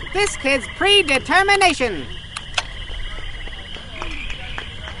underestimate this kid's predetermination.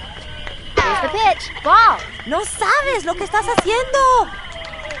 Here's the pitch. Ball. No sabes lo que estás haciendo.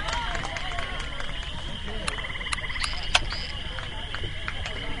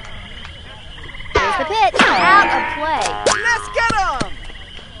 Here's the pitch. Out of play. Let's get him!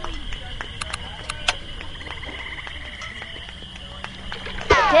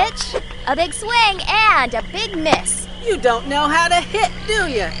 The pitch. A big swing and a big miss. You don't know how to hit, do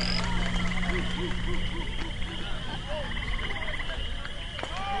you?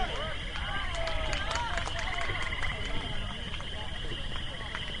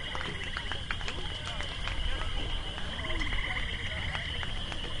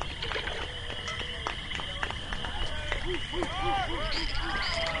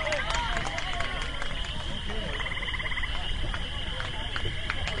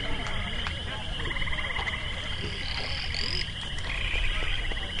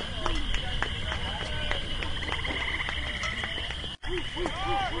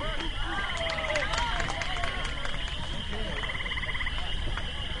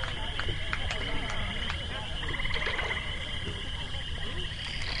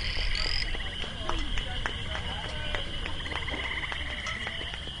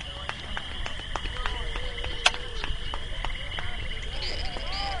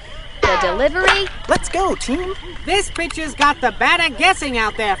 The delivery. Let's go, team. This pitcher's got the batter guessing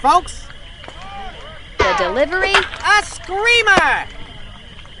out there, folks. The delivery. A screamer!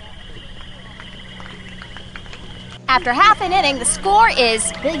 After half an inning, the score is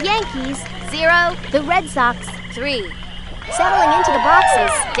the Yankees 0, the Red Sox 3. Settling into the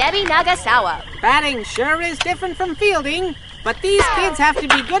boxes, Debbie Nagasawa. Batting sure is different from fielding, but these kids have to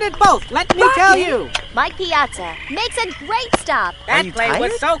be good at both, let me tell you. Mike Piazza makes a great stop. That you play tired?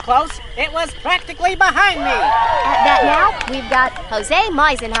 was so close, it was practically behind me. At bat now, we've got Jose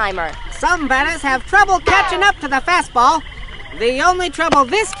Meisenheimer. Some batters have trouble catching up to the fastball. The only trouble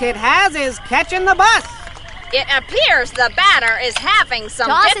this kid has is catching the bus. It appears the batter is having some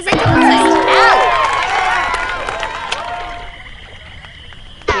Tosses into difficulty. first. Out.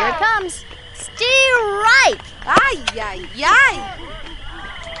 Here it comes. Strike. Ay, ay, ay.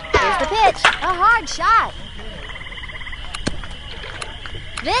 Here's the pitch. A hard shot.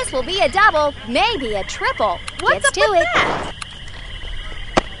 This will be a double, maybe a triple. What's Gets up to with it. that?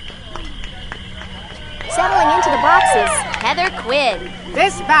 Settling into the boxes, Heather Quinn.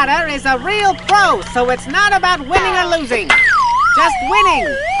 This batter is a real pro, so it's not about winning or losing. Just winning.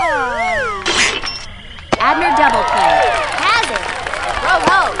 Abner double play. Has it. Throw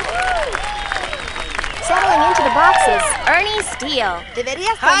home. Settling into the boxes, Ernie Steele.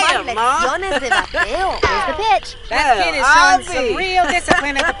 Deberías Hiya, tomar Ma. lecciones de bateo. Here's the pitch. That kid is I'll showing some be. real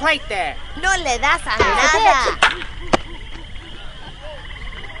discipline at the plate there. No le das a Here's the nada. pitch.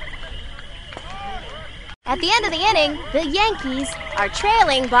 At the end of the inning, the Yankees are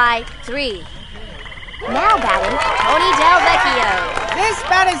trailing by 3. Now batting, Tony Del Vecchio. This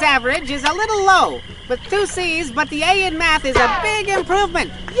batter's average is a little low, with 2 C's, but the A in math is a big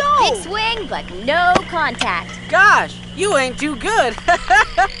improvement. Big swing, but no contact. Gosh, you ain't too good.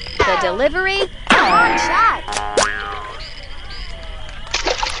 The delivery, a hard shot.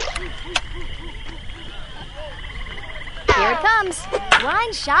 Here it comes.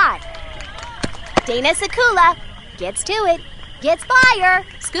 Line shot. Dana Sakula gets to it, gets fire,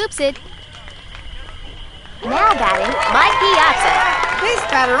 scoops it. Now batting, Mike Piazza. This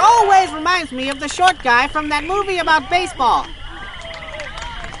batter always reminds me of the short guy from that movie about baseball.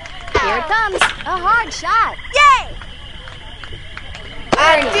 Here it comes, a hard shot. Yay!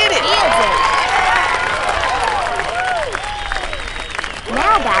 I did it! Fields it.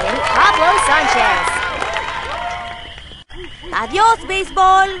 Now batting, Pablo Sanchez. Adios,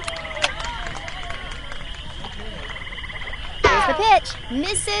 baseball. Here's the pitch.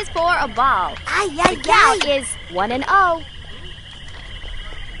 Misses for a ball. The count is 1-0.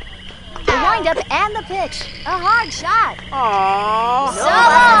 The windup and the pitch. A hard shot. Aww. So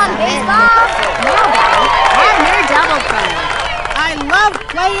long, baseball. Now batting, Abner double play. I love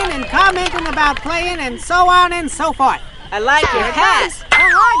playing and commenting about playing and so on and so forth. I like your hat. A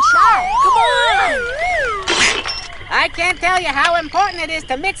hard shot. Come on! I can't tell you how important it is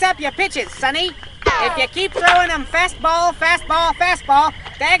to mix up your pitches, Sonny. If you keep throwing them fastball, fastball, fastball,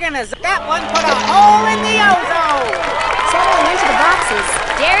 they're gonna that one put a hole in the ozone. Settling into the boxes,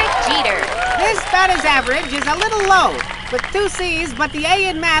 Derek Jeter. This batter's average is a little low, with 2 C's, but the A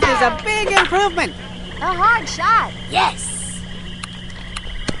in math is a big improvement. A hard shot. Yes.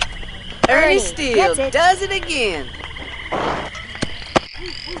 Ernie Steele gets it. Does it again.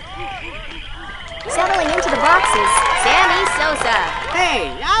 Settling into the boxes, Sammy Sosa. Hey,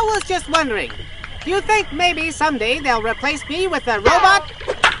 I was just wondering, do you think maybe someday they'll replace me with a robot?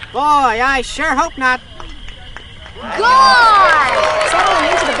 Boy, I sure hope not. Gone! Settling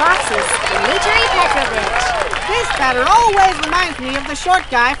into the boxes, Dmitry Petrovich. This batter always reminds me of the short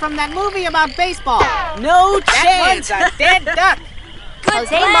guy from that movie about baseball. No chance, a dead duck.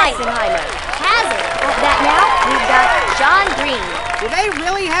 Jose Meisenheimer has it. At that now, we've got John Green. Do they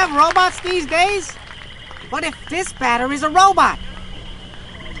really have robots these days? What if this batter is a robot?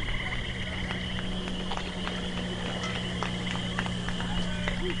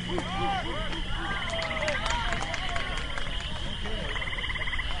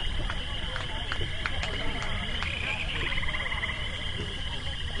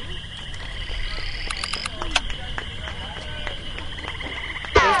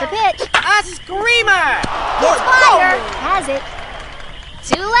 Here's the pitch. A screamer! Gets fire. Has it.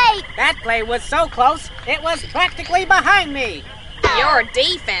 Too late. That play was so close, it was practically behind me. Your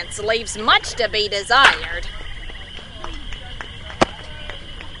defense leaves much to be desired.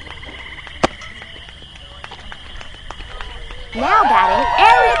 Now batting,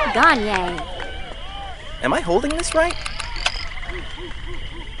 Eric Gagne. Am I holding this right?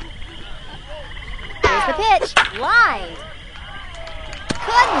 Here's the pitch. Lined.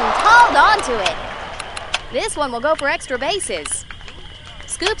 Couldn't hold on to it. This one will go for extra bases.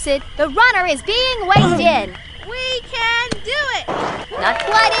 Scoops it. The runner is being waved in. We can do it. Not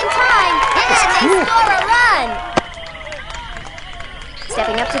quite in time. And they score a run.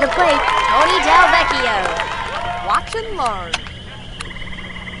 Stepping up to the plate, Tony Del Vecchio. Watch and learn.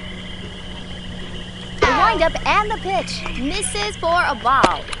 The windup and the pitch. Misses for a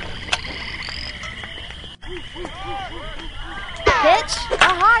ball. Pitch.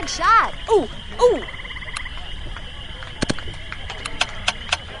 A hard shot. Ooh, ooh.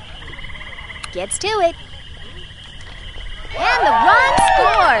 Gets to it. And the run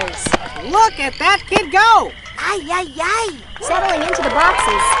scores. Look at that kid go! Ay, ay, ay. Settling into the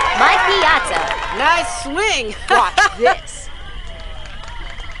boxes, Mike Piazza. Nice swing! Watch this.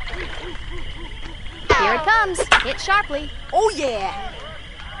 Here it comes. Hit sharply. Oh, yeah.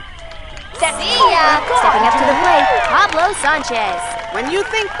 See ya. Stepping up to the plate, Pablo Sanchez. When you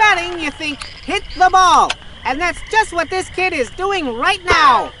think batting, you think hit the ball. And that's just what this kid is doing right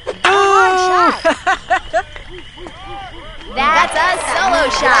now. A hard shot. That's a solo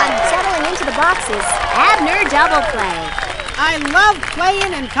shot. Settling into the boxes, Abner double play. I love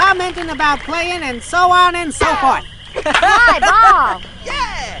playing and commenting about playing and so on and so forth. Fly ball.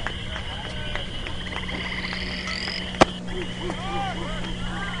 Yeah.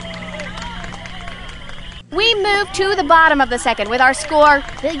 We move to the bottom of the second with our score,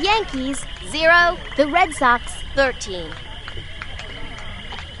 the Yankees 0, the Red Sox 13.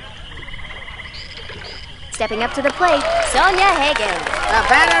 Stepping up to the plate, Sonia Hagen. The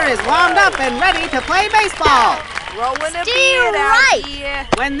batter is warmed up and ready to play baseball. Throwing a Steer beard out right. here.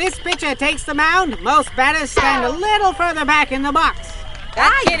 When this pitcher takes the mound, most batters stand a little further back in the box.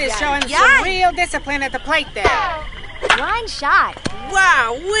 That kid is showing some real discipline at the plate there. Line shot.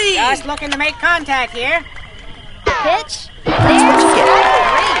 Wow-wee. Just looking to make contact here. The pitch. There's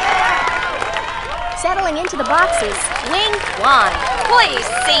strike 3. Settling into the boxes, Wing Wan. Please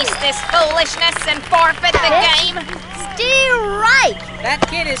cease this foolishness and forfeit the game. Steer right. That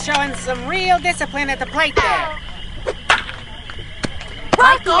kid is showing some real discipline at the plate there.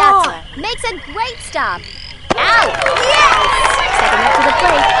 Mike Piazza makes a great stop. Out. Yes! Stepping up to the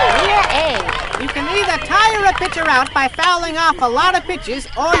plate, Leah A. You can either tire a pitcher out by fouling off a lot of pitches,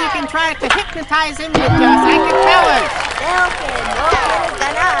 or you can try to hypnotize him with your psychic powers. Creo que no quieres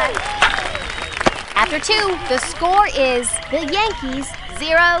ganar. After 2, the score is the Yankees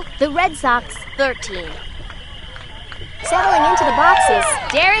 0, the Red Sox 13. Settling into the boxes,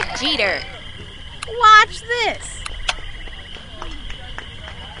 Derek Jeter. Watch this.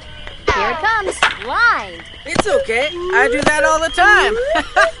 Here it comes, lined. It's okay. I do that all the time.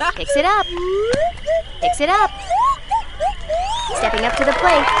 Picks it up. Picks it up. Stepping up to the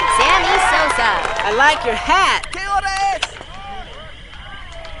plate, Sammy Sosa. I like your hat.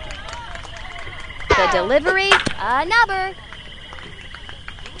 The delivery, a number.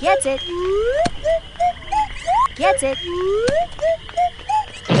 Gets it. Gets it.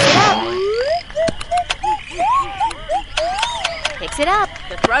 Picks it up. Picks it up.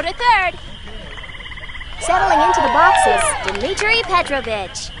 The throw to third. Settling into the boxes, Dmitry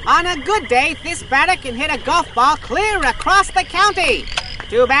Petrovich. On a good day, this batter can hit a golf ball clear across the county.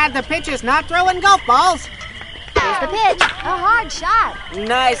 Too bad the pitcher's not throwing golf balls. Here's the pitch, a hard shot.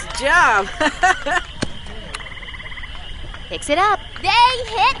 Nice job. Picks it up. They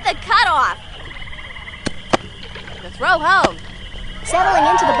hit the cutoff. The throw home. Settling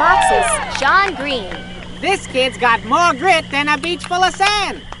into the boxes, Sean Green. This kid's got more grit than a beach full of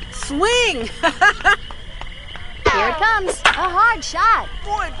sand. Swing! Here it comes, a hard shot.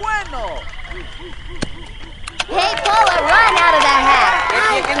 Muy bueno. They pull a run out of that hat.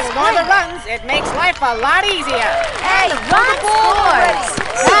 If you can score the runs, it makes life a lot easier. Hey, run scores.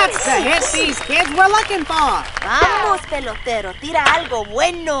 That's the hit these kids were looking for. Vamos, pelotero, tira algo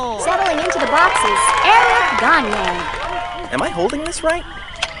bueno. Settling into the boxes, Eric Gagne. Am I holding this right?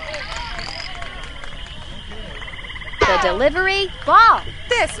 The delivery, ball.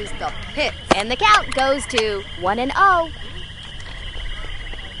 This is the pit. And the count goes to 1-0.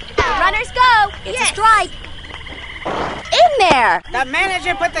 The runners go. It's a strike. In there. The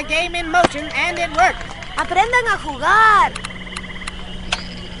manager put the game in motion and it worked. Aprendan a jugar.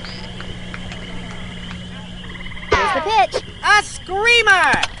 Here's the pitch. A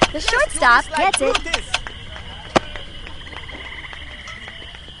screamer! The shortstop gets it.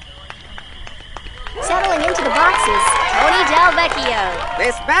 Settling into the boxes, Tony Del Vecchio.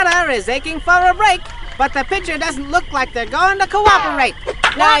 This batter is aching for a break, but the pitcher doesn't look like they're going to cooperate.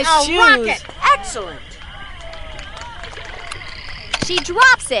 Nice What a shoes. rocket! Excellent. She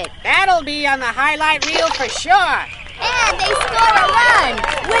drops it. That'll be on the highlight reel for sure. And they score a run.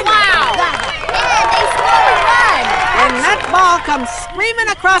 Wow! And they score a run. When that ball comes screaming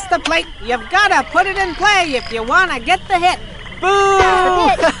across the plate, you've got to put it in play if you want to get the hit. Boo!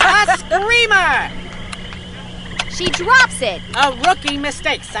 There's the pitch. A screamer! She drops it. A rookie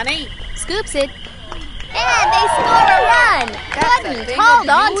mistake, Sonny. Scoops it. And they score a run. Couldn't hold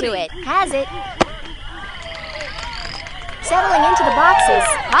on to it. Has it. Settling into the boxes,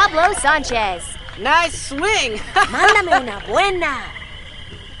 Pablo Sanchez. Nice swing. Mándame una buena.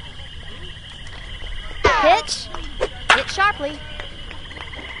 Pitch. Hit sharply.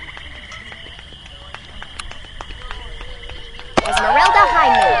 Esmeralda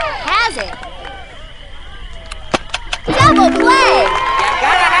Hyman has it. Double play. You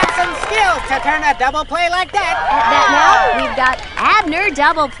gotta have some skills to turn a double play like that. At that now, we've got Abner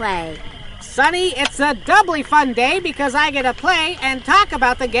double play. Sonny, it's a doubly fun day because I get to play and talk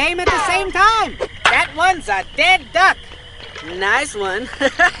about the game at the same time. That one's a dead duck. Nice one.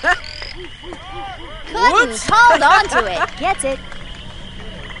 Couldn't hold on to it. Gets it.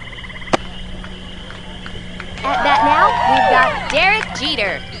 At that now, we've got Derek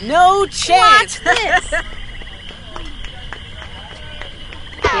Jeter. No chance.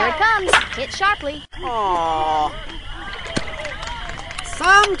 Here it comes. Hit sharply. Aww.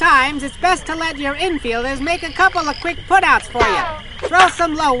 Sometimes it's best to let your infielders make a couple of quick putouts for you. Throw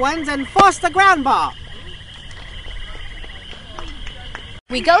some low ones and force the ground ball.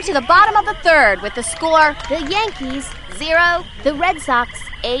 We go to the bottom of the third with the score, the Yankees 0, the Red Sox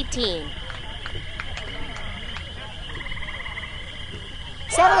 18.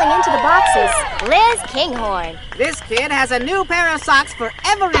 Settling into the boxes, Liz Kinghorn. This kid has a new pair of socks for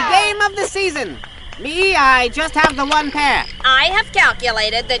every game of the season. Me, I just have the one pair. I have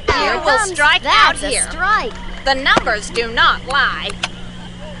calculated that Here you it will comes. strike That's out here. a strike. The numbers do not lie.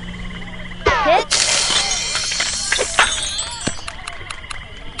 Pitch.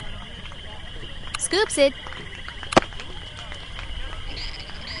 Scoops it.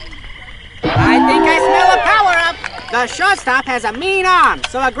 I think I smell a power-up. The shortstop has a mean arm,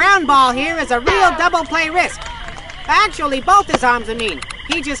 so a ground ball here is a real double play risk. Actually, both his arms are mean.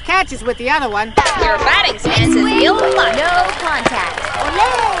 He just catches with the other one. Your batting stance is ill luck. No contact. Olé!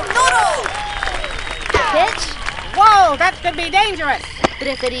 No! Pitch. Whoa, that could be dangerous.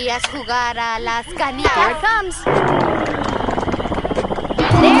 ¿Preferías jugar a las canicas? Here it comes.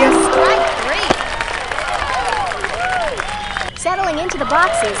 There's strike 3. Settling into the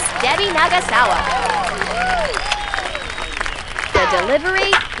boxes, Debbie Nagasawa. The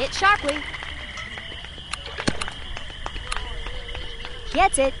delivery hit sharply.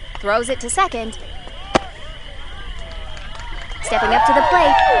 Gets it, throws it to second. Stepping up to the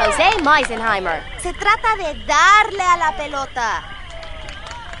plate, Jose Meisenheimer. Se trata de darle a la pelota.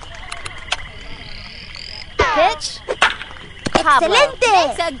 Pitch. Excelente!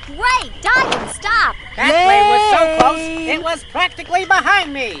 Makes a great diving stop. That play was so close, it was practically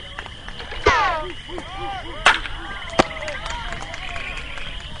behind me.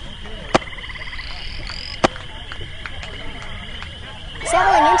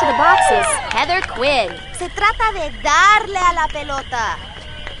 Settling into the boxes, Heather Quinn. Se trata de darle a la pelota.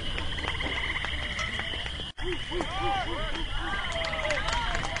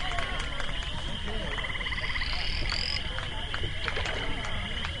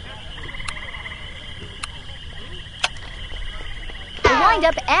 The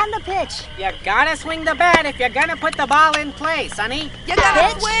windup and the pitch. You gotta swing the bat if you're gonna put the ball in play, Sonny. You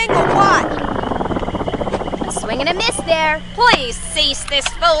gotta swing or what? A swing and a miss there. Please cease this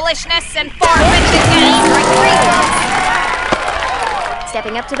foolishness and forfeit the game.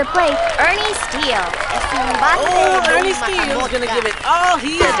 Stepping up to the plate, Ernie Steele. Oh, Ernie Steele's gonna give it all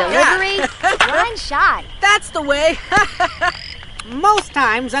he's The delivery, got. line shot. That's the way. Most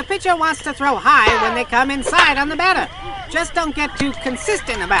times, a pitcher wants to throw high when they come inside on the batter. Just don't get too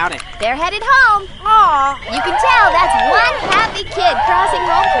consistent about it. They're headed home. Aw. You can tell that's one happy kid crossing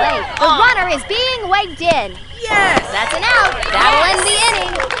home plate. The runner is being waved in. Yes! That's an out. That'll end the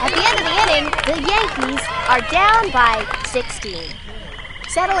inning. At the end of the inning, the Yankees are down by 16.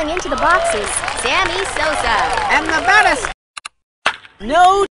 Settling into the boxes, Sammy Sosa. And the batter...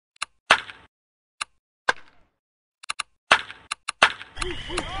 No...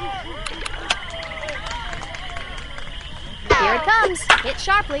 Here it comes. Hit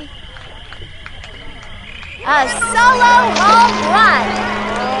sharply. A solo home run.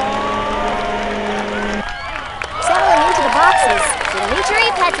 Settling into the boxes, Dmitry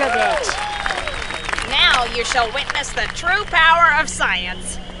Petrovich. Now you shall witness the true power of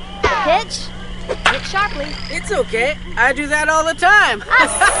science. The pitch. Hit sharply. It's okay. I do that all the time. A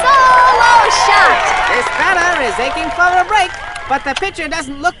solo shot. This batter is aching for a break, but the pitcher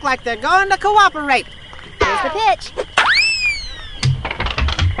doesn't look like they're going to cooperate. Here's the pitch.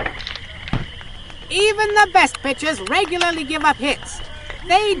 Even the best pitchers regularly give up hits.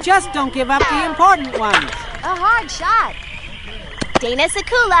 They just don't give up the important ones. A hard shot. Dana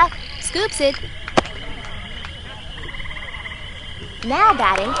Sakula scoops it. Now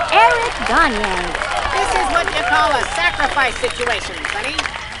batting, Eric Gagne. This is what you call a sacrifice situation, Sonny.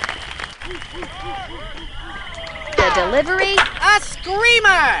 The delivery, A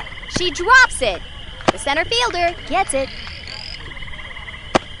screamer! she drops it. The center fielder gets it.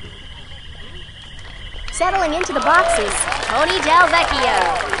 Settling into the boxes, Tony Del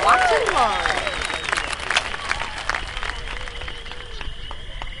Vecchio. Watching long.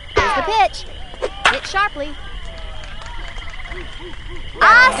 Here's the pitch. Hit sharply.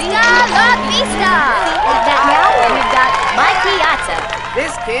 Hasta la vista! Like that now, we've got Mike Piazza.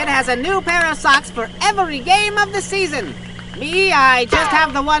 This kid has a new pair of socks for every game of the season. Me, I just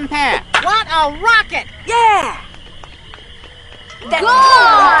have the one pair. What a rocket! Yeah! Gone!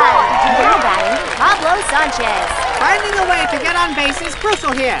 Now batting, Pablo Sanchez. Finding a way to get on base is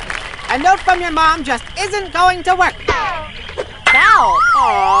crucial here. A note from your mom just isn't going to work. Foul.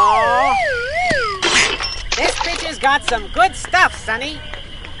 Aww. This pitcher's got some good stuff, Sonny.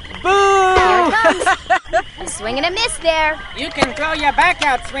 Boo! Here it comes. A swing and a miss there. You can throw your back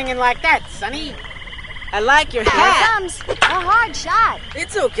out swinging like that, Sonny. I like your Here it hat. comes. A hard shot.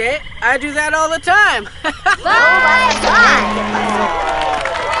 It's okay. I do that all the time. Bye-bye.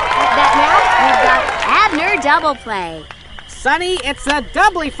 That now, we've got Abner double play. Sonny, it's a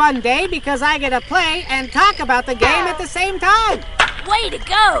doubly fun day because I get to play and talk about the game at the same time. Way to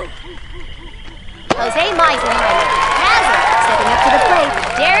go! Jose Meisenheimer has it. Stepping up to the plate,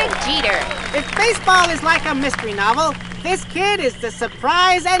 Derek Jeter. If baseball is like a mystery novel, this kid is the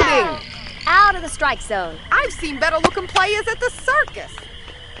surprise ending. Out of the strike zone. I've seen better-looking players at the circus.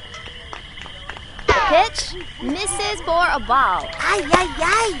 The pitch misses for a ball. Ay, ay,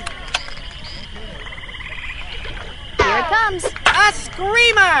 ay. Here it comes. A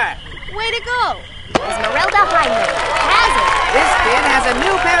screamer! Way to go! Esmeralda Heinrich has it. This kid has a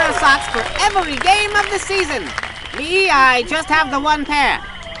new pair of socks for every game of the season. Me, I just have the one pair.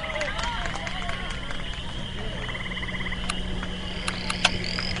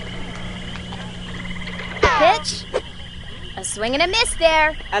 Pitch. A swing and a miss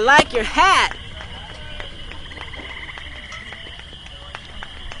there. I like your hat.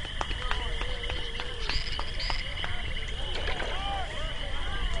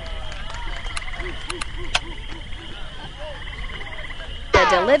 The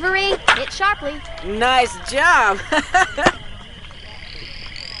delivery hit sharply. Nice job.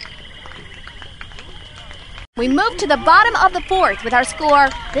 We move to the bottom of the fourth with our score,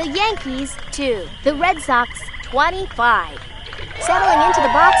 the Yankees 2, the Red Sox 25. Settling into the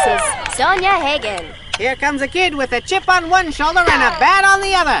boxes, Sonia Hagen. Here comes a kid with a chip on one shoulder and a bat on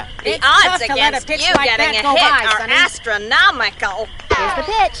the other. The It's tough odds to let a against pitch you like getting that a go hit by, are Sonny. astronomical. Here's the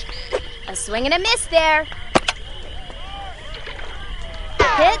pitch. A swing and a miss there. The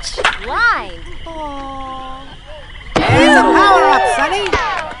pitch, lined. Aww. There's a power-up, Sonny.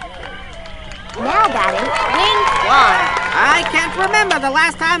 Now batting, Wing Kwan. I can't remember the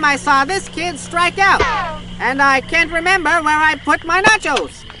last time I saw this kid strike out. And I can't remember where I put my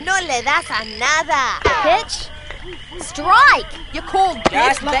nachos. No le das a nada. The pitch, strike. You called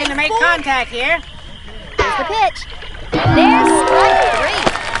Just this looking to make baseball? contact here. Here's the pitch. And there's strike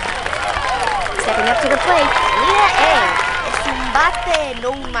 3. Stepping up to the plate, Lita A. Es un bate,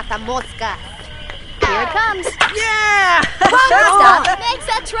 no un matamosca. Here it comes. Yeah! Stop makes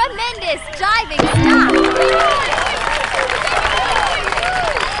a tremendous diving stop.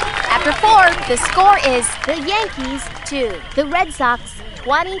 After 4, the score is the Yankees 2, the Red Sox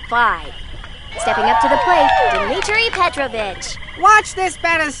 25. Stepping up to the plate, Dmitry Petrovich. Watch this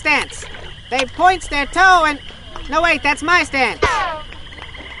batter's stance. They points their toe and... No, wait, that's my stance.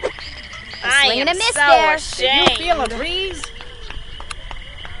 I swing am and a miss so there. ashamed. You feel a breeze?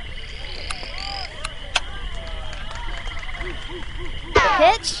 The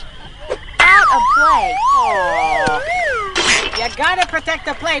pitch, out of play. Oh. You gotta protect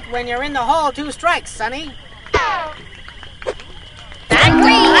the plate when you're in the hole 2 strikes, Sonny. That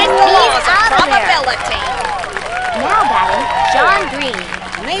Green, defies the laws he's out of of there. probability. Now batting, John Green.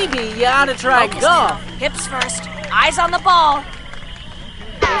 Maybe you ought to try golf. Hips first. Eyes on the ball.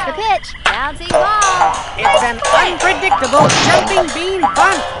 Here's the pitch, bouncing ball. It's an unpredictable jumping bean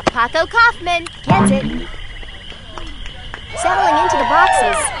bunt. Paco Kaufman gets it. Settling into the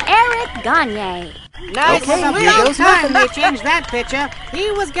boxes, Eric Gagne. Nice Okay, of a here long goes time nothing. they changed that pitcher.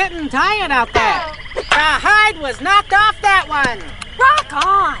 He was getting tired out there. The hide was knocked off that one. Rock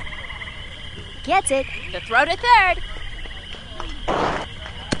on. Gets it. The throw to third.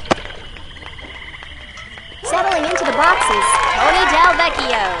 Settling into the boxes, Tony Del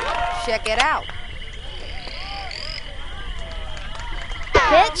Vecchio. Check it out.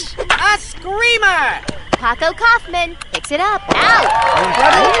 Pitch, A screamer. Paco Kaufman picks it up. Out. Throw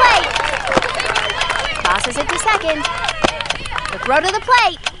to the plate. Tosses it to second. The throw to the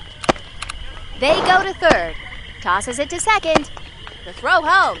plate. They go to third. Tosses it to second. The throw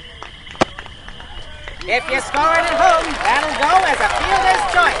home. If you score it at home, that'll go as a fielder's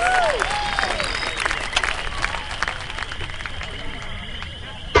choice.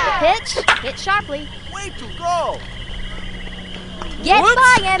 The pitch hit sharply. Way to go! Gets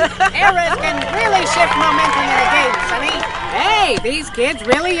by him. Errors can really shift momentum in a game, Sonny. Hey, these kids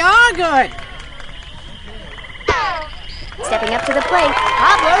really are good. Stepping up to the plate,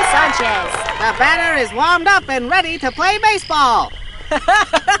 Pablo Sanchez. The batter is warmed up and ready to play baseball.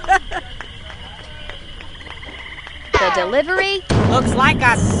 The delivery Looks like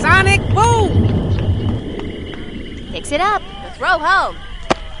a sonic boom. picks it up. The throw home.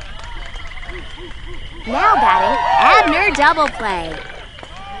 Now batting, Abner double play.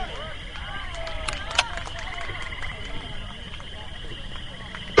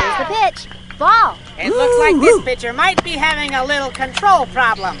 Here's the pitch. Ball. It looks like this pitcher might be having a little control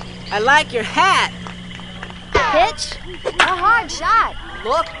problem. I like your hat. The pitch. A hard shot.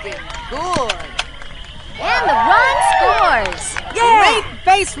 Looking good. And the run scores. Great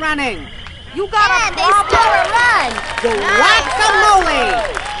base running. You got and they score a run. Guacamole!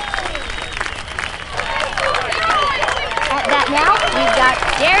 At that now, we've got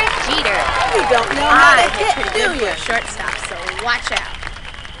Derek Jeter. You don't know how to hit, pretty good for a shortstop, so watch out.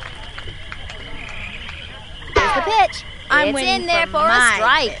 Here's the pitch. I'm it's in there for a my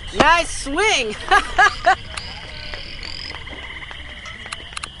strike. pitch. Nice swing!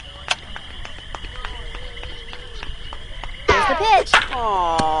 Here's the pitch.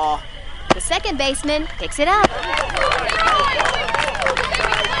 Aww. The second baseman picks it up.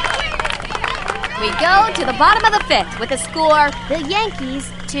 We go to the bottom of the fifth with a score, the Yankees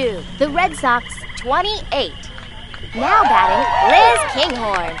 2, the Red Sox 28. Now batting, Liz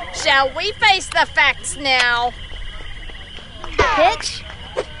Kinghorn. Shall we face the facts now? Pitch,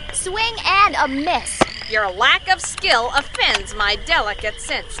 swing and a miss. Your lack of skill offends my delicate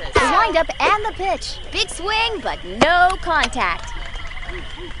senses. The windup and the pitch. Big swing, but no contact.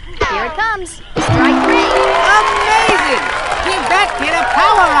 Here it comes. Strike 3. Amazing! Give that kid a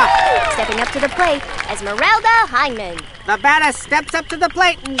power-up! Stepping up to the plate, Esmeralda Hyman. The batter steps up to the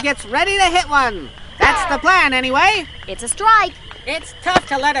plate and gets ready to hit one. That's the plan, anyway. It's a strike. It's tough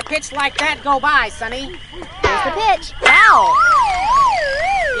to let a pitch like that go by, Sonny. Here's the pitch. Foul.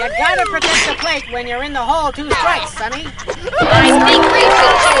 You gotta protect the plate when you're in the hole 2 strikes, Sonny. I think we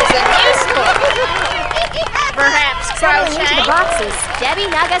should choose a new sport. Perhaps Settling into the crochet? boxes, Debbie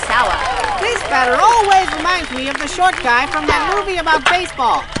Nagasawa. This batter always reminds me of the short guy from that movie about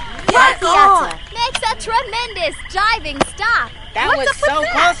baseball. Piazza makes a tremendous diving stop. That was so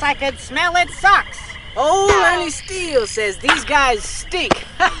close I could smell its socks. Old Ernie Steele says these guys stink.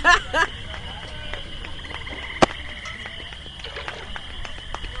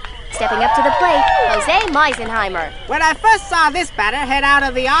 Stepping up to the plate, Jose Meisenheimer. When I first saw this batter head out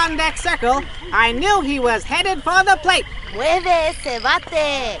of the on-deck circle, I knew he was headed for the plate. Mueve ese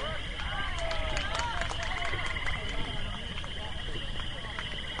bate.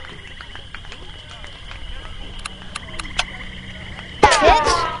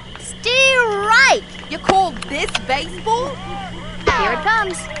 Pitch, strike. You call this baseball? Here it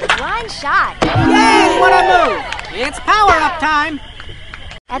comes. One shot. Yay, what a move! It's power-up time.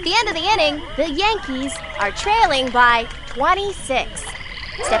 At the end of the inning, the Yankees are trailing by 26.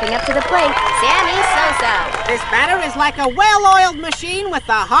 Stepping up to the plate, Sammy Sosa. This batter is like a well-oiled machine with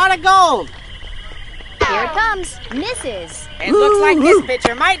a heart of gold. Here it comes. Misses. It looks like this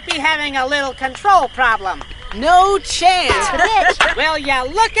pitcher might be having a little control problem. No chance. The pitch. Will ya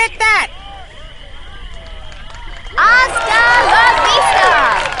look at that? Hasta la vista.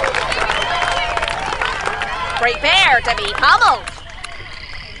 Prepare to be pummeled.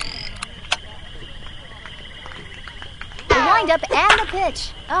 The windup and the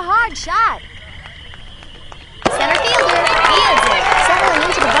pitch. A hard shot. Center fielder fields it. Settling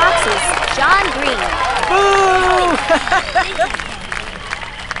into the boxes, John Green. Boo!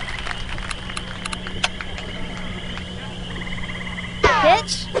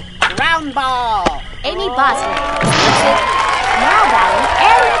 Pitch, Ground ball. Amy Bosnick. Hits it. Now batting,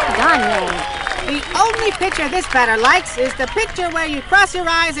 Eric Gagne. The only picture this batter likes is the picture where you cross your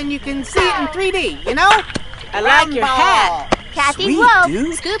eyes and you can see it in 3D, you know? I like your hat. Kathy Sweet, Woe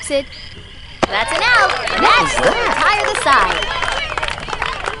dude. scoops it. That's an out. And that's to retire the side.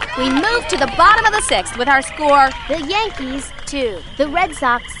 We move to the bottom of the sixth with our score, the Yankees 2, the Red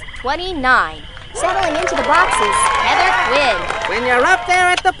Sox 29. Settling into the boxes, Heather Quinn. When you're up there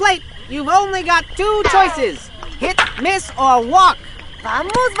at the plate, you've only got 2 choices. Hit, miss, or walk.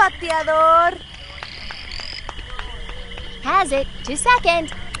 Vamos, bateador. Has it to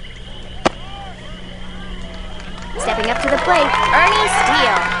second. Stepping up to the plate, Ernie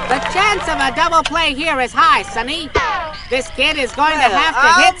Steele. The chance of a double play here is high, Sonny. This kid is going to have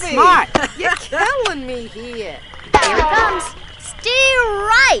to hit smart. You're killing me here. Here it comes.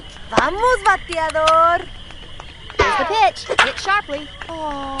 Strike. Vamos, bateador. Here's the pitch. Hit sharply.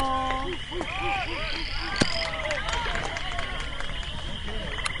 Oh.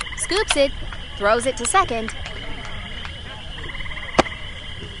 Scoops it. Throws it to second.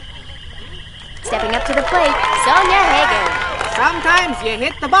 Stepping up to the plate, Sonia Hagen. Sometimes you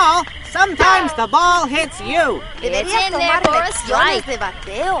hit the ball, sometimes the ball hits you. It's Deberías in there tomar for a lecciones strike. de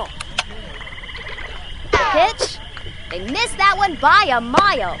bateo. The pitch. They missed that one by a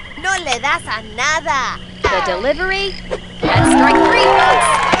mile. No le das a nada. The delivery. That's strike 3, folks.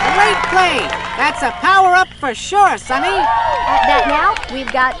 Great play. That's a power-up for sure, Sonny. At that now,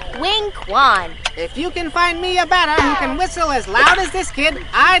 we've got Wing Kwan. If you can find me a batter who can whistle as loud as this kid,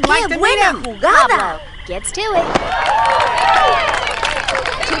 I'd like to meet him. Pablo gets to it.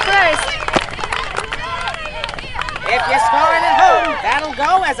 To first. If you score it at home, that'll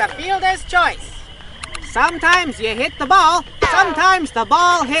go has a fielder's choice. Sometimes you hit the ball, sometimes the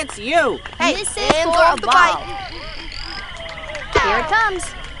ball hits you. Hey, this is for a ball. Here it comes.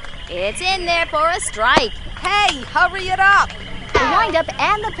 It's in there for a strike. Hey, hurry it up! The windup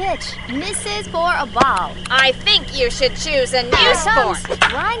and the pitch misses for a ball. I think you should choose a new Here it comes.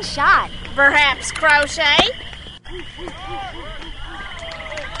 sport. Line shot. Perhaps crochet?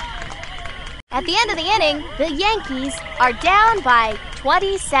 At the end of the inning, the Yankees are down by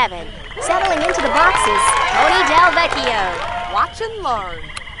 27. Settling into the boxes, Tony Del Vecchio. Watch and learn.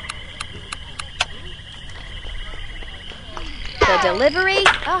 The delivery,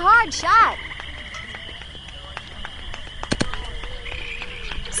 a hard shot.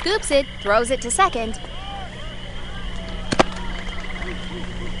 Scoops it, throws it to second.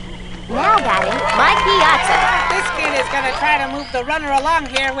 Now batting, Mike Piazza. This kid is gonna try to move the runner along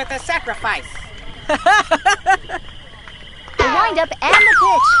here with a sacrifice. The windup and the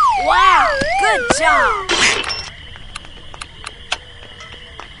pitch. Wow, good job!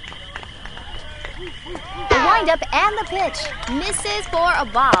 The windup and the pitch misses for a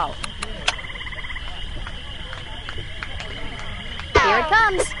ball. Here it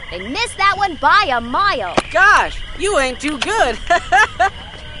comes. They missed that one by a mile. Gosh, you ain't too good.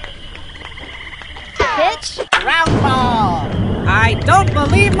 The pitch. Ground ball. I don't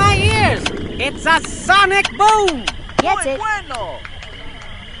believe my ears. It's a sonic boom. Gets it.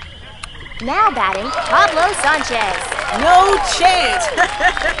 Now batting, Pablo Sanchez. No chance.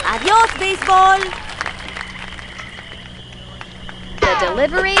 Adios, baseball. The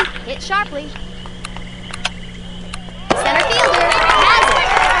delivery hit sharply. Center fielder has it.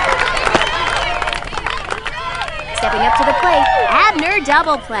 Stepping up to the plate, Abner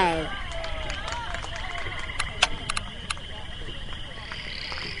double play.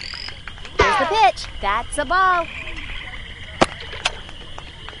 Here's the pitch. That's a ball.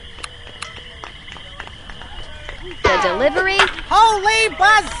 The delivery. Holy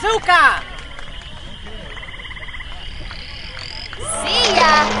bazooka. See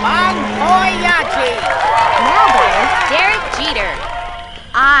ya. Bon voyage. Now batting, Derek Jeter.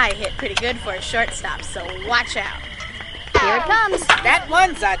 I hit pretty good for a shortstop, so watch out. Here it comes. That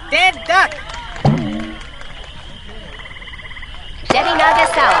one's a dead duck. Debbie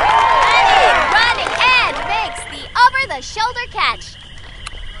Nagasawa. Running, and makes the over-the-shoulder catch.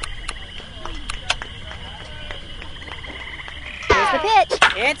 Here's the pitch.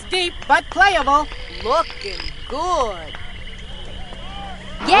 It's deep but playable. Looking good.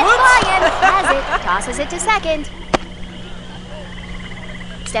 Get flying. Has it. Tosses it to second.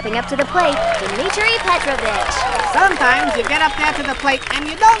 Stepping up to the plate, Dmitry Petrovich. Sometimes you get up there to the plate and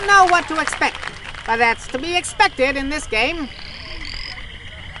you don't know what to expect. But that's to be expected in this game.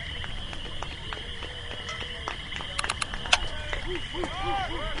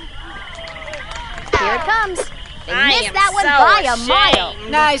 Here it comes. They I missed am that one so by a ashamed. mile.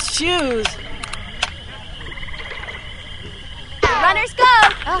 Nice shoes. The runners go.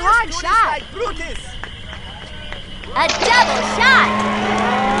 A hard shot. A double shot.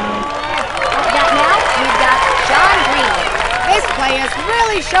 What we got now? We've got John Green. This player's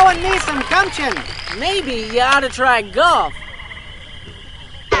really showing me some gumption. Maybe you ought to try golf.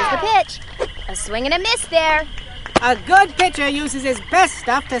 Here's the pitch. A swing and a miss there. A good pitcher uses his best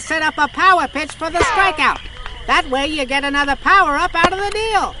stuff to set up a power pitch for the strikeout. That way you get another power-up out of the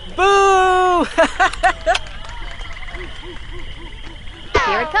deal. Boo!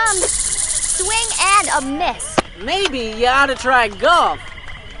 Here it comes. Swing and a miss. Maybe you ought to try golf.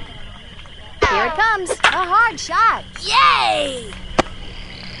 Here it comes. A hard shot. Yay!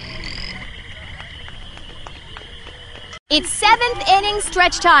 It's seventh inning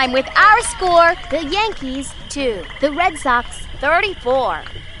stretch time with our score, the Yankees 2, the Red Sox 34.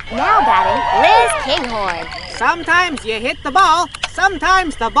 Now batting, Liz Kinghorn. Sometimes you hit the ball,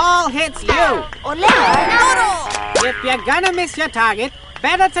 sometimes the ball hits you. If you're gonna miss your target,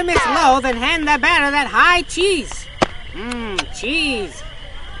 better to miss low than hand the batter that high cheese. Cheese.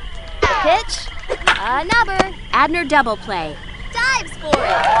 The pitch, a number. Abner double play. Dives for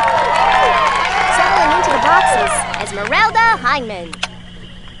it. Settling into the boxes, Esmeralda Hyman.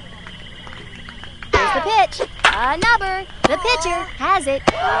 Here's the pitch, a number. The pitcher has it.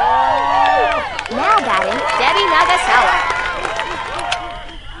 Now batting, Debbie Nagasawa.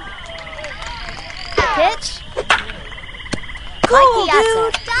 The pitch. Mike Piazza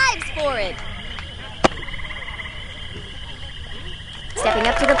dives for it. Stepping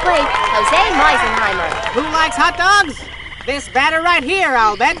up to the plate, Jose Meisenheimer. Who likes hot dogs? This batter right here,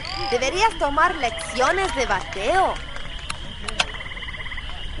 I'll bet. Deberías tomar lecciones de bateo.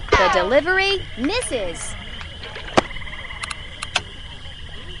 The delivery misses.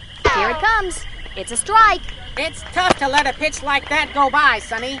 Here it comes. It's a strike. It's tough to let a pitch like that go by,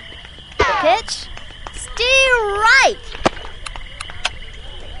 Sonny. The pitch. Strike!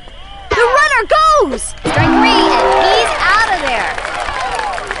 The runner goes! Strike 3, and he's out of there.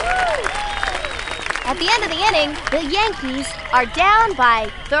 At the end of the inning, the Yankees are down by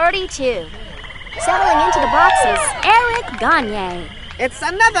 32. Settling into the boxes, Eric Gagne. It's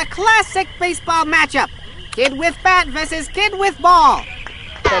another classic baseball matchup. Kid with bat versus kid with ball.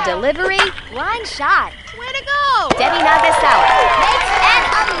 The delivery, line shot. Way to go! Debbie Nagasawa makes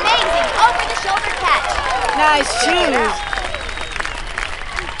an amazing over-the-shoulder catch. Nice shoes.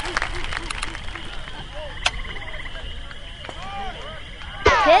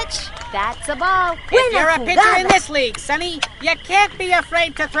 Pitch, that's a ball. If you're a pitcher in this league, Sonny, you can't be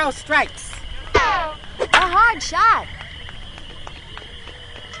afraid to throw strikes. A hard shot.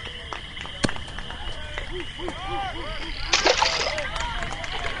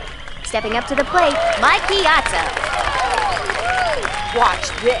 Stepping up to the plate, Mike Piazza. Watch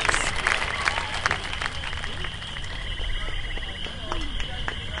this.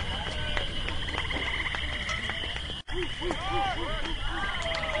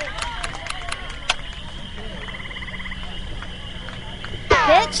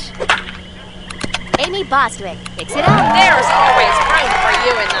 Pitch. Amy Bostwick picks it up. There's always room for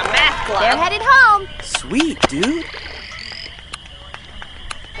you in the math club. They're headed home. Sweet, dude.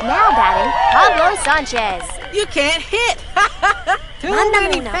 Now batting, Pablo Sanchez. You can't hit. Too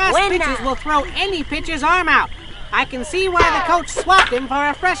many fast pitches will throw any pitcher's arm out. I can see why the coach swapped him for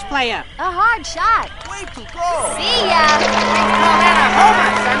a fresh player. A hard shot. Way to go. See ya. Let's call that a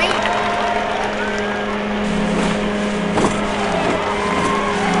homer, Sonny.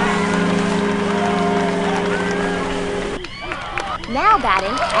 Now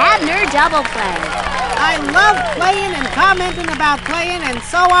batting, Abner Double Play. I love playing and commenting about playing and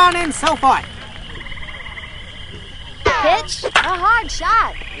so on and so forth. Pitch, a hard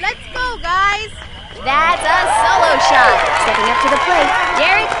shot. Let's go, guys! That's a solo shot. Stepping up to the plate,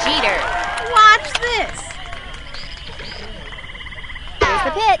 Derek Jeter. Watch this! Here's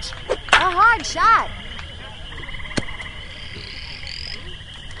the pitch, a hard shot.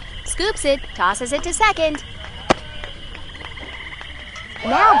 Scoops it, tosses it to second.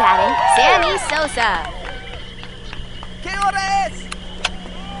 Now batting, Sammy Sosa. ¿Qué hora es?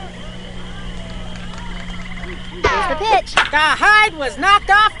 Here's the pitch. The hide was knocked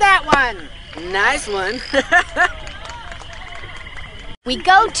off that one. Nice one. We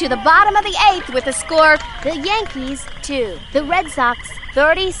go to the bottom of the 8th with the score, the Yankees 2, the Red Sox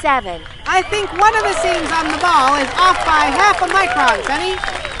 37. I think one of the seams on the ball is off by half a micron, Sonny.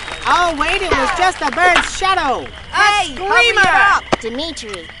 Oh, wait, it was just a bird's shadow. Hey, hurry it Screamer! up.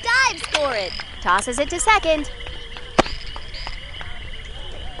 Dimitri dives for it, tosses it to second.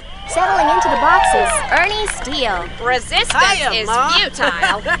 Settling into the boxes, Ernie Steele. Resistance Hiya, is Ma.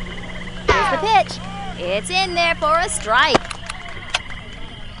 futile. Here's the pitch. It's in there for a strike.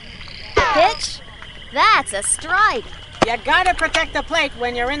 The pitch. That's a strike. You gotta protect the plate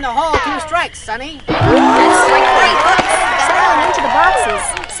when you're in the hole 2 strikes, Sonny. That's strike 3. Settling into the boxes,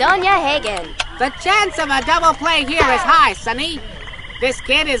 Sonia Hagen. The chance of a double play here is high, Sonny. This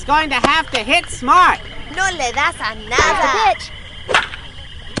kid is going to have to hit smart. No le das a Here's the nada! pitch.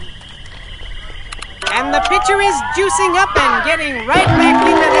 And the pitcher is juicing up and getting right back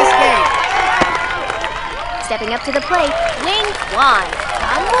into this game. Stepping up to the plate, Wing Kwan.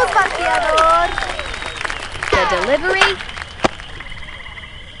 ¡Vamos, bateador! The delivery.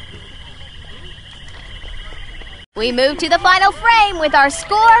 We move to the final frame with our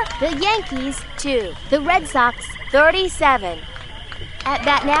score, the Yankees 2, the Red Sox 37. At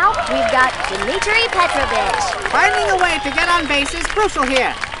bat now, we've got Dmitry Petrovich. Finding a way to get on base is crucial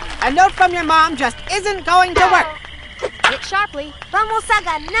here. A note from your mom just isn't going to work. Hit sharply. ¡Vamos a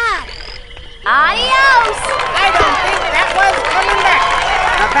ganar! Adios! I don't think that was coming back.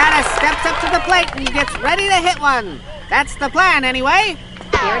 The batter steps up to the plate and gets ready to hit one. That's the plan, anyway.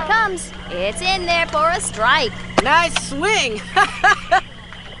 Here it comes. It's in there for a strike. Nice swing.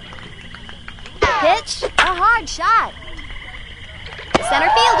 Pitch, a hard shot. The center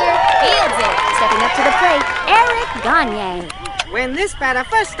fielder fields it. Stepping up to the plate, Eric Gagne. When this batter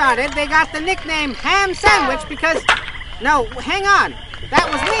first started, they got the nickname Ham Sandwich because... No, hang on. That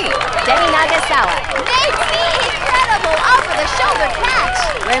was me. Debbie Nagasawa makes the incredible over-the-shoulder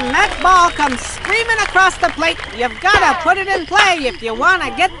catch. When that ball comes screaming across the plate, you've got to put it in play if you want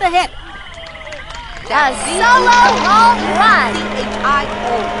to get the hit. A solo home run.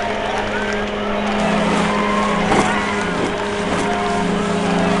 C-H-I-O.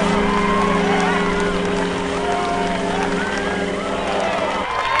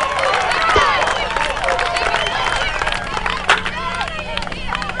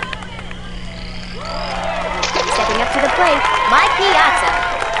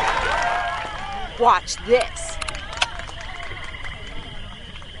 Watch this.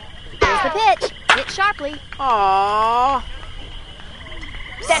 Here's the pitch. Hit sharply. Aww.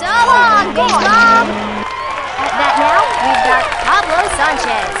 So long, baseball! At bat now, we've got Pablo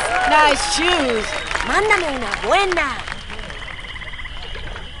Sanchez. Nice shoes. Mándame una buena.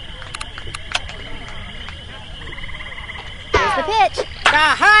 Here's the pitch. The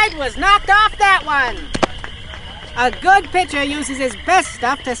hide was knocked off that one. A good pitcher uses his best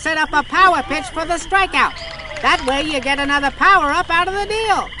stuff to set up a power pitch for the strikeout. That way you get another power-up out of the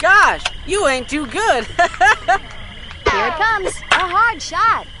deal. Gosh, you ain't too good. Here it comes. A hard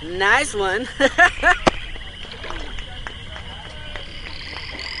shot. Nice one.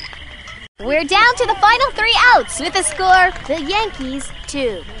 We're down to the final 3 outs with the score, the Yankees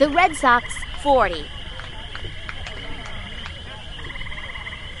 2, the Red Sox 40.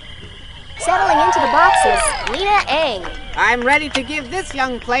 Settling into the boxes, Lena Ang. I'm ready to give this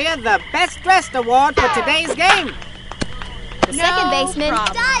young player the Best Dressed Award for today's game. The second baseman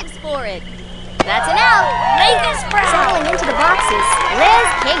dives for it. That's an out. Make us proud. Settling into the boxes, Liz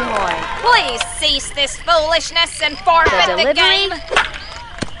Kinghorn. Please cease this foolishness and forfeit the delivery. game.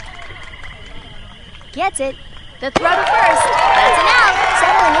 Gets it. The throw to first. That's an out.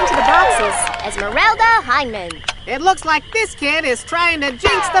 Settling into the boxes, Esmeralda Heineman. It looks like this kid is trying to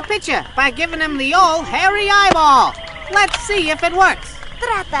jinx the pitcher by giving him the old hairy eyeball. Let's see if it works. The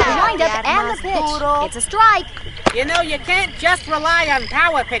windup and the pitch. It's a strike. You know, you can't just rely on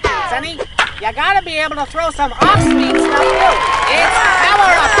power pitching, Sonny. You gotta be able to throw some off-speed stuff too. It's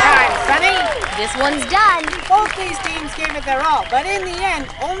power-up time, Sonny. This one's done. Both these teams gave it their all, but in the end,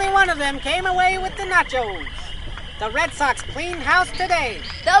 only one of them came away with the nachos. The Red Sox cleaned house today.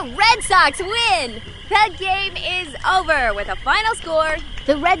 The Red Sox win. The game is over with a final score.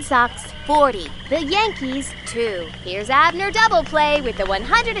 The Red Sox 40, the Yankees 2. Here's Abner Double Play with the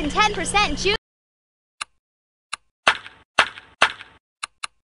 110% juice.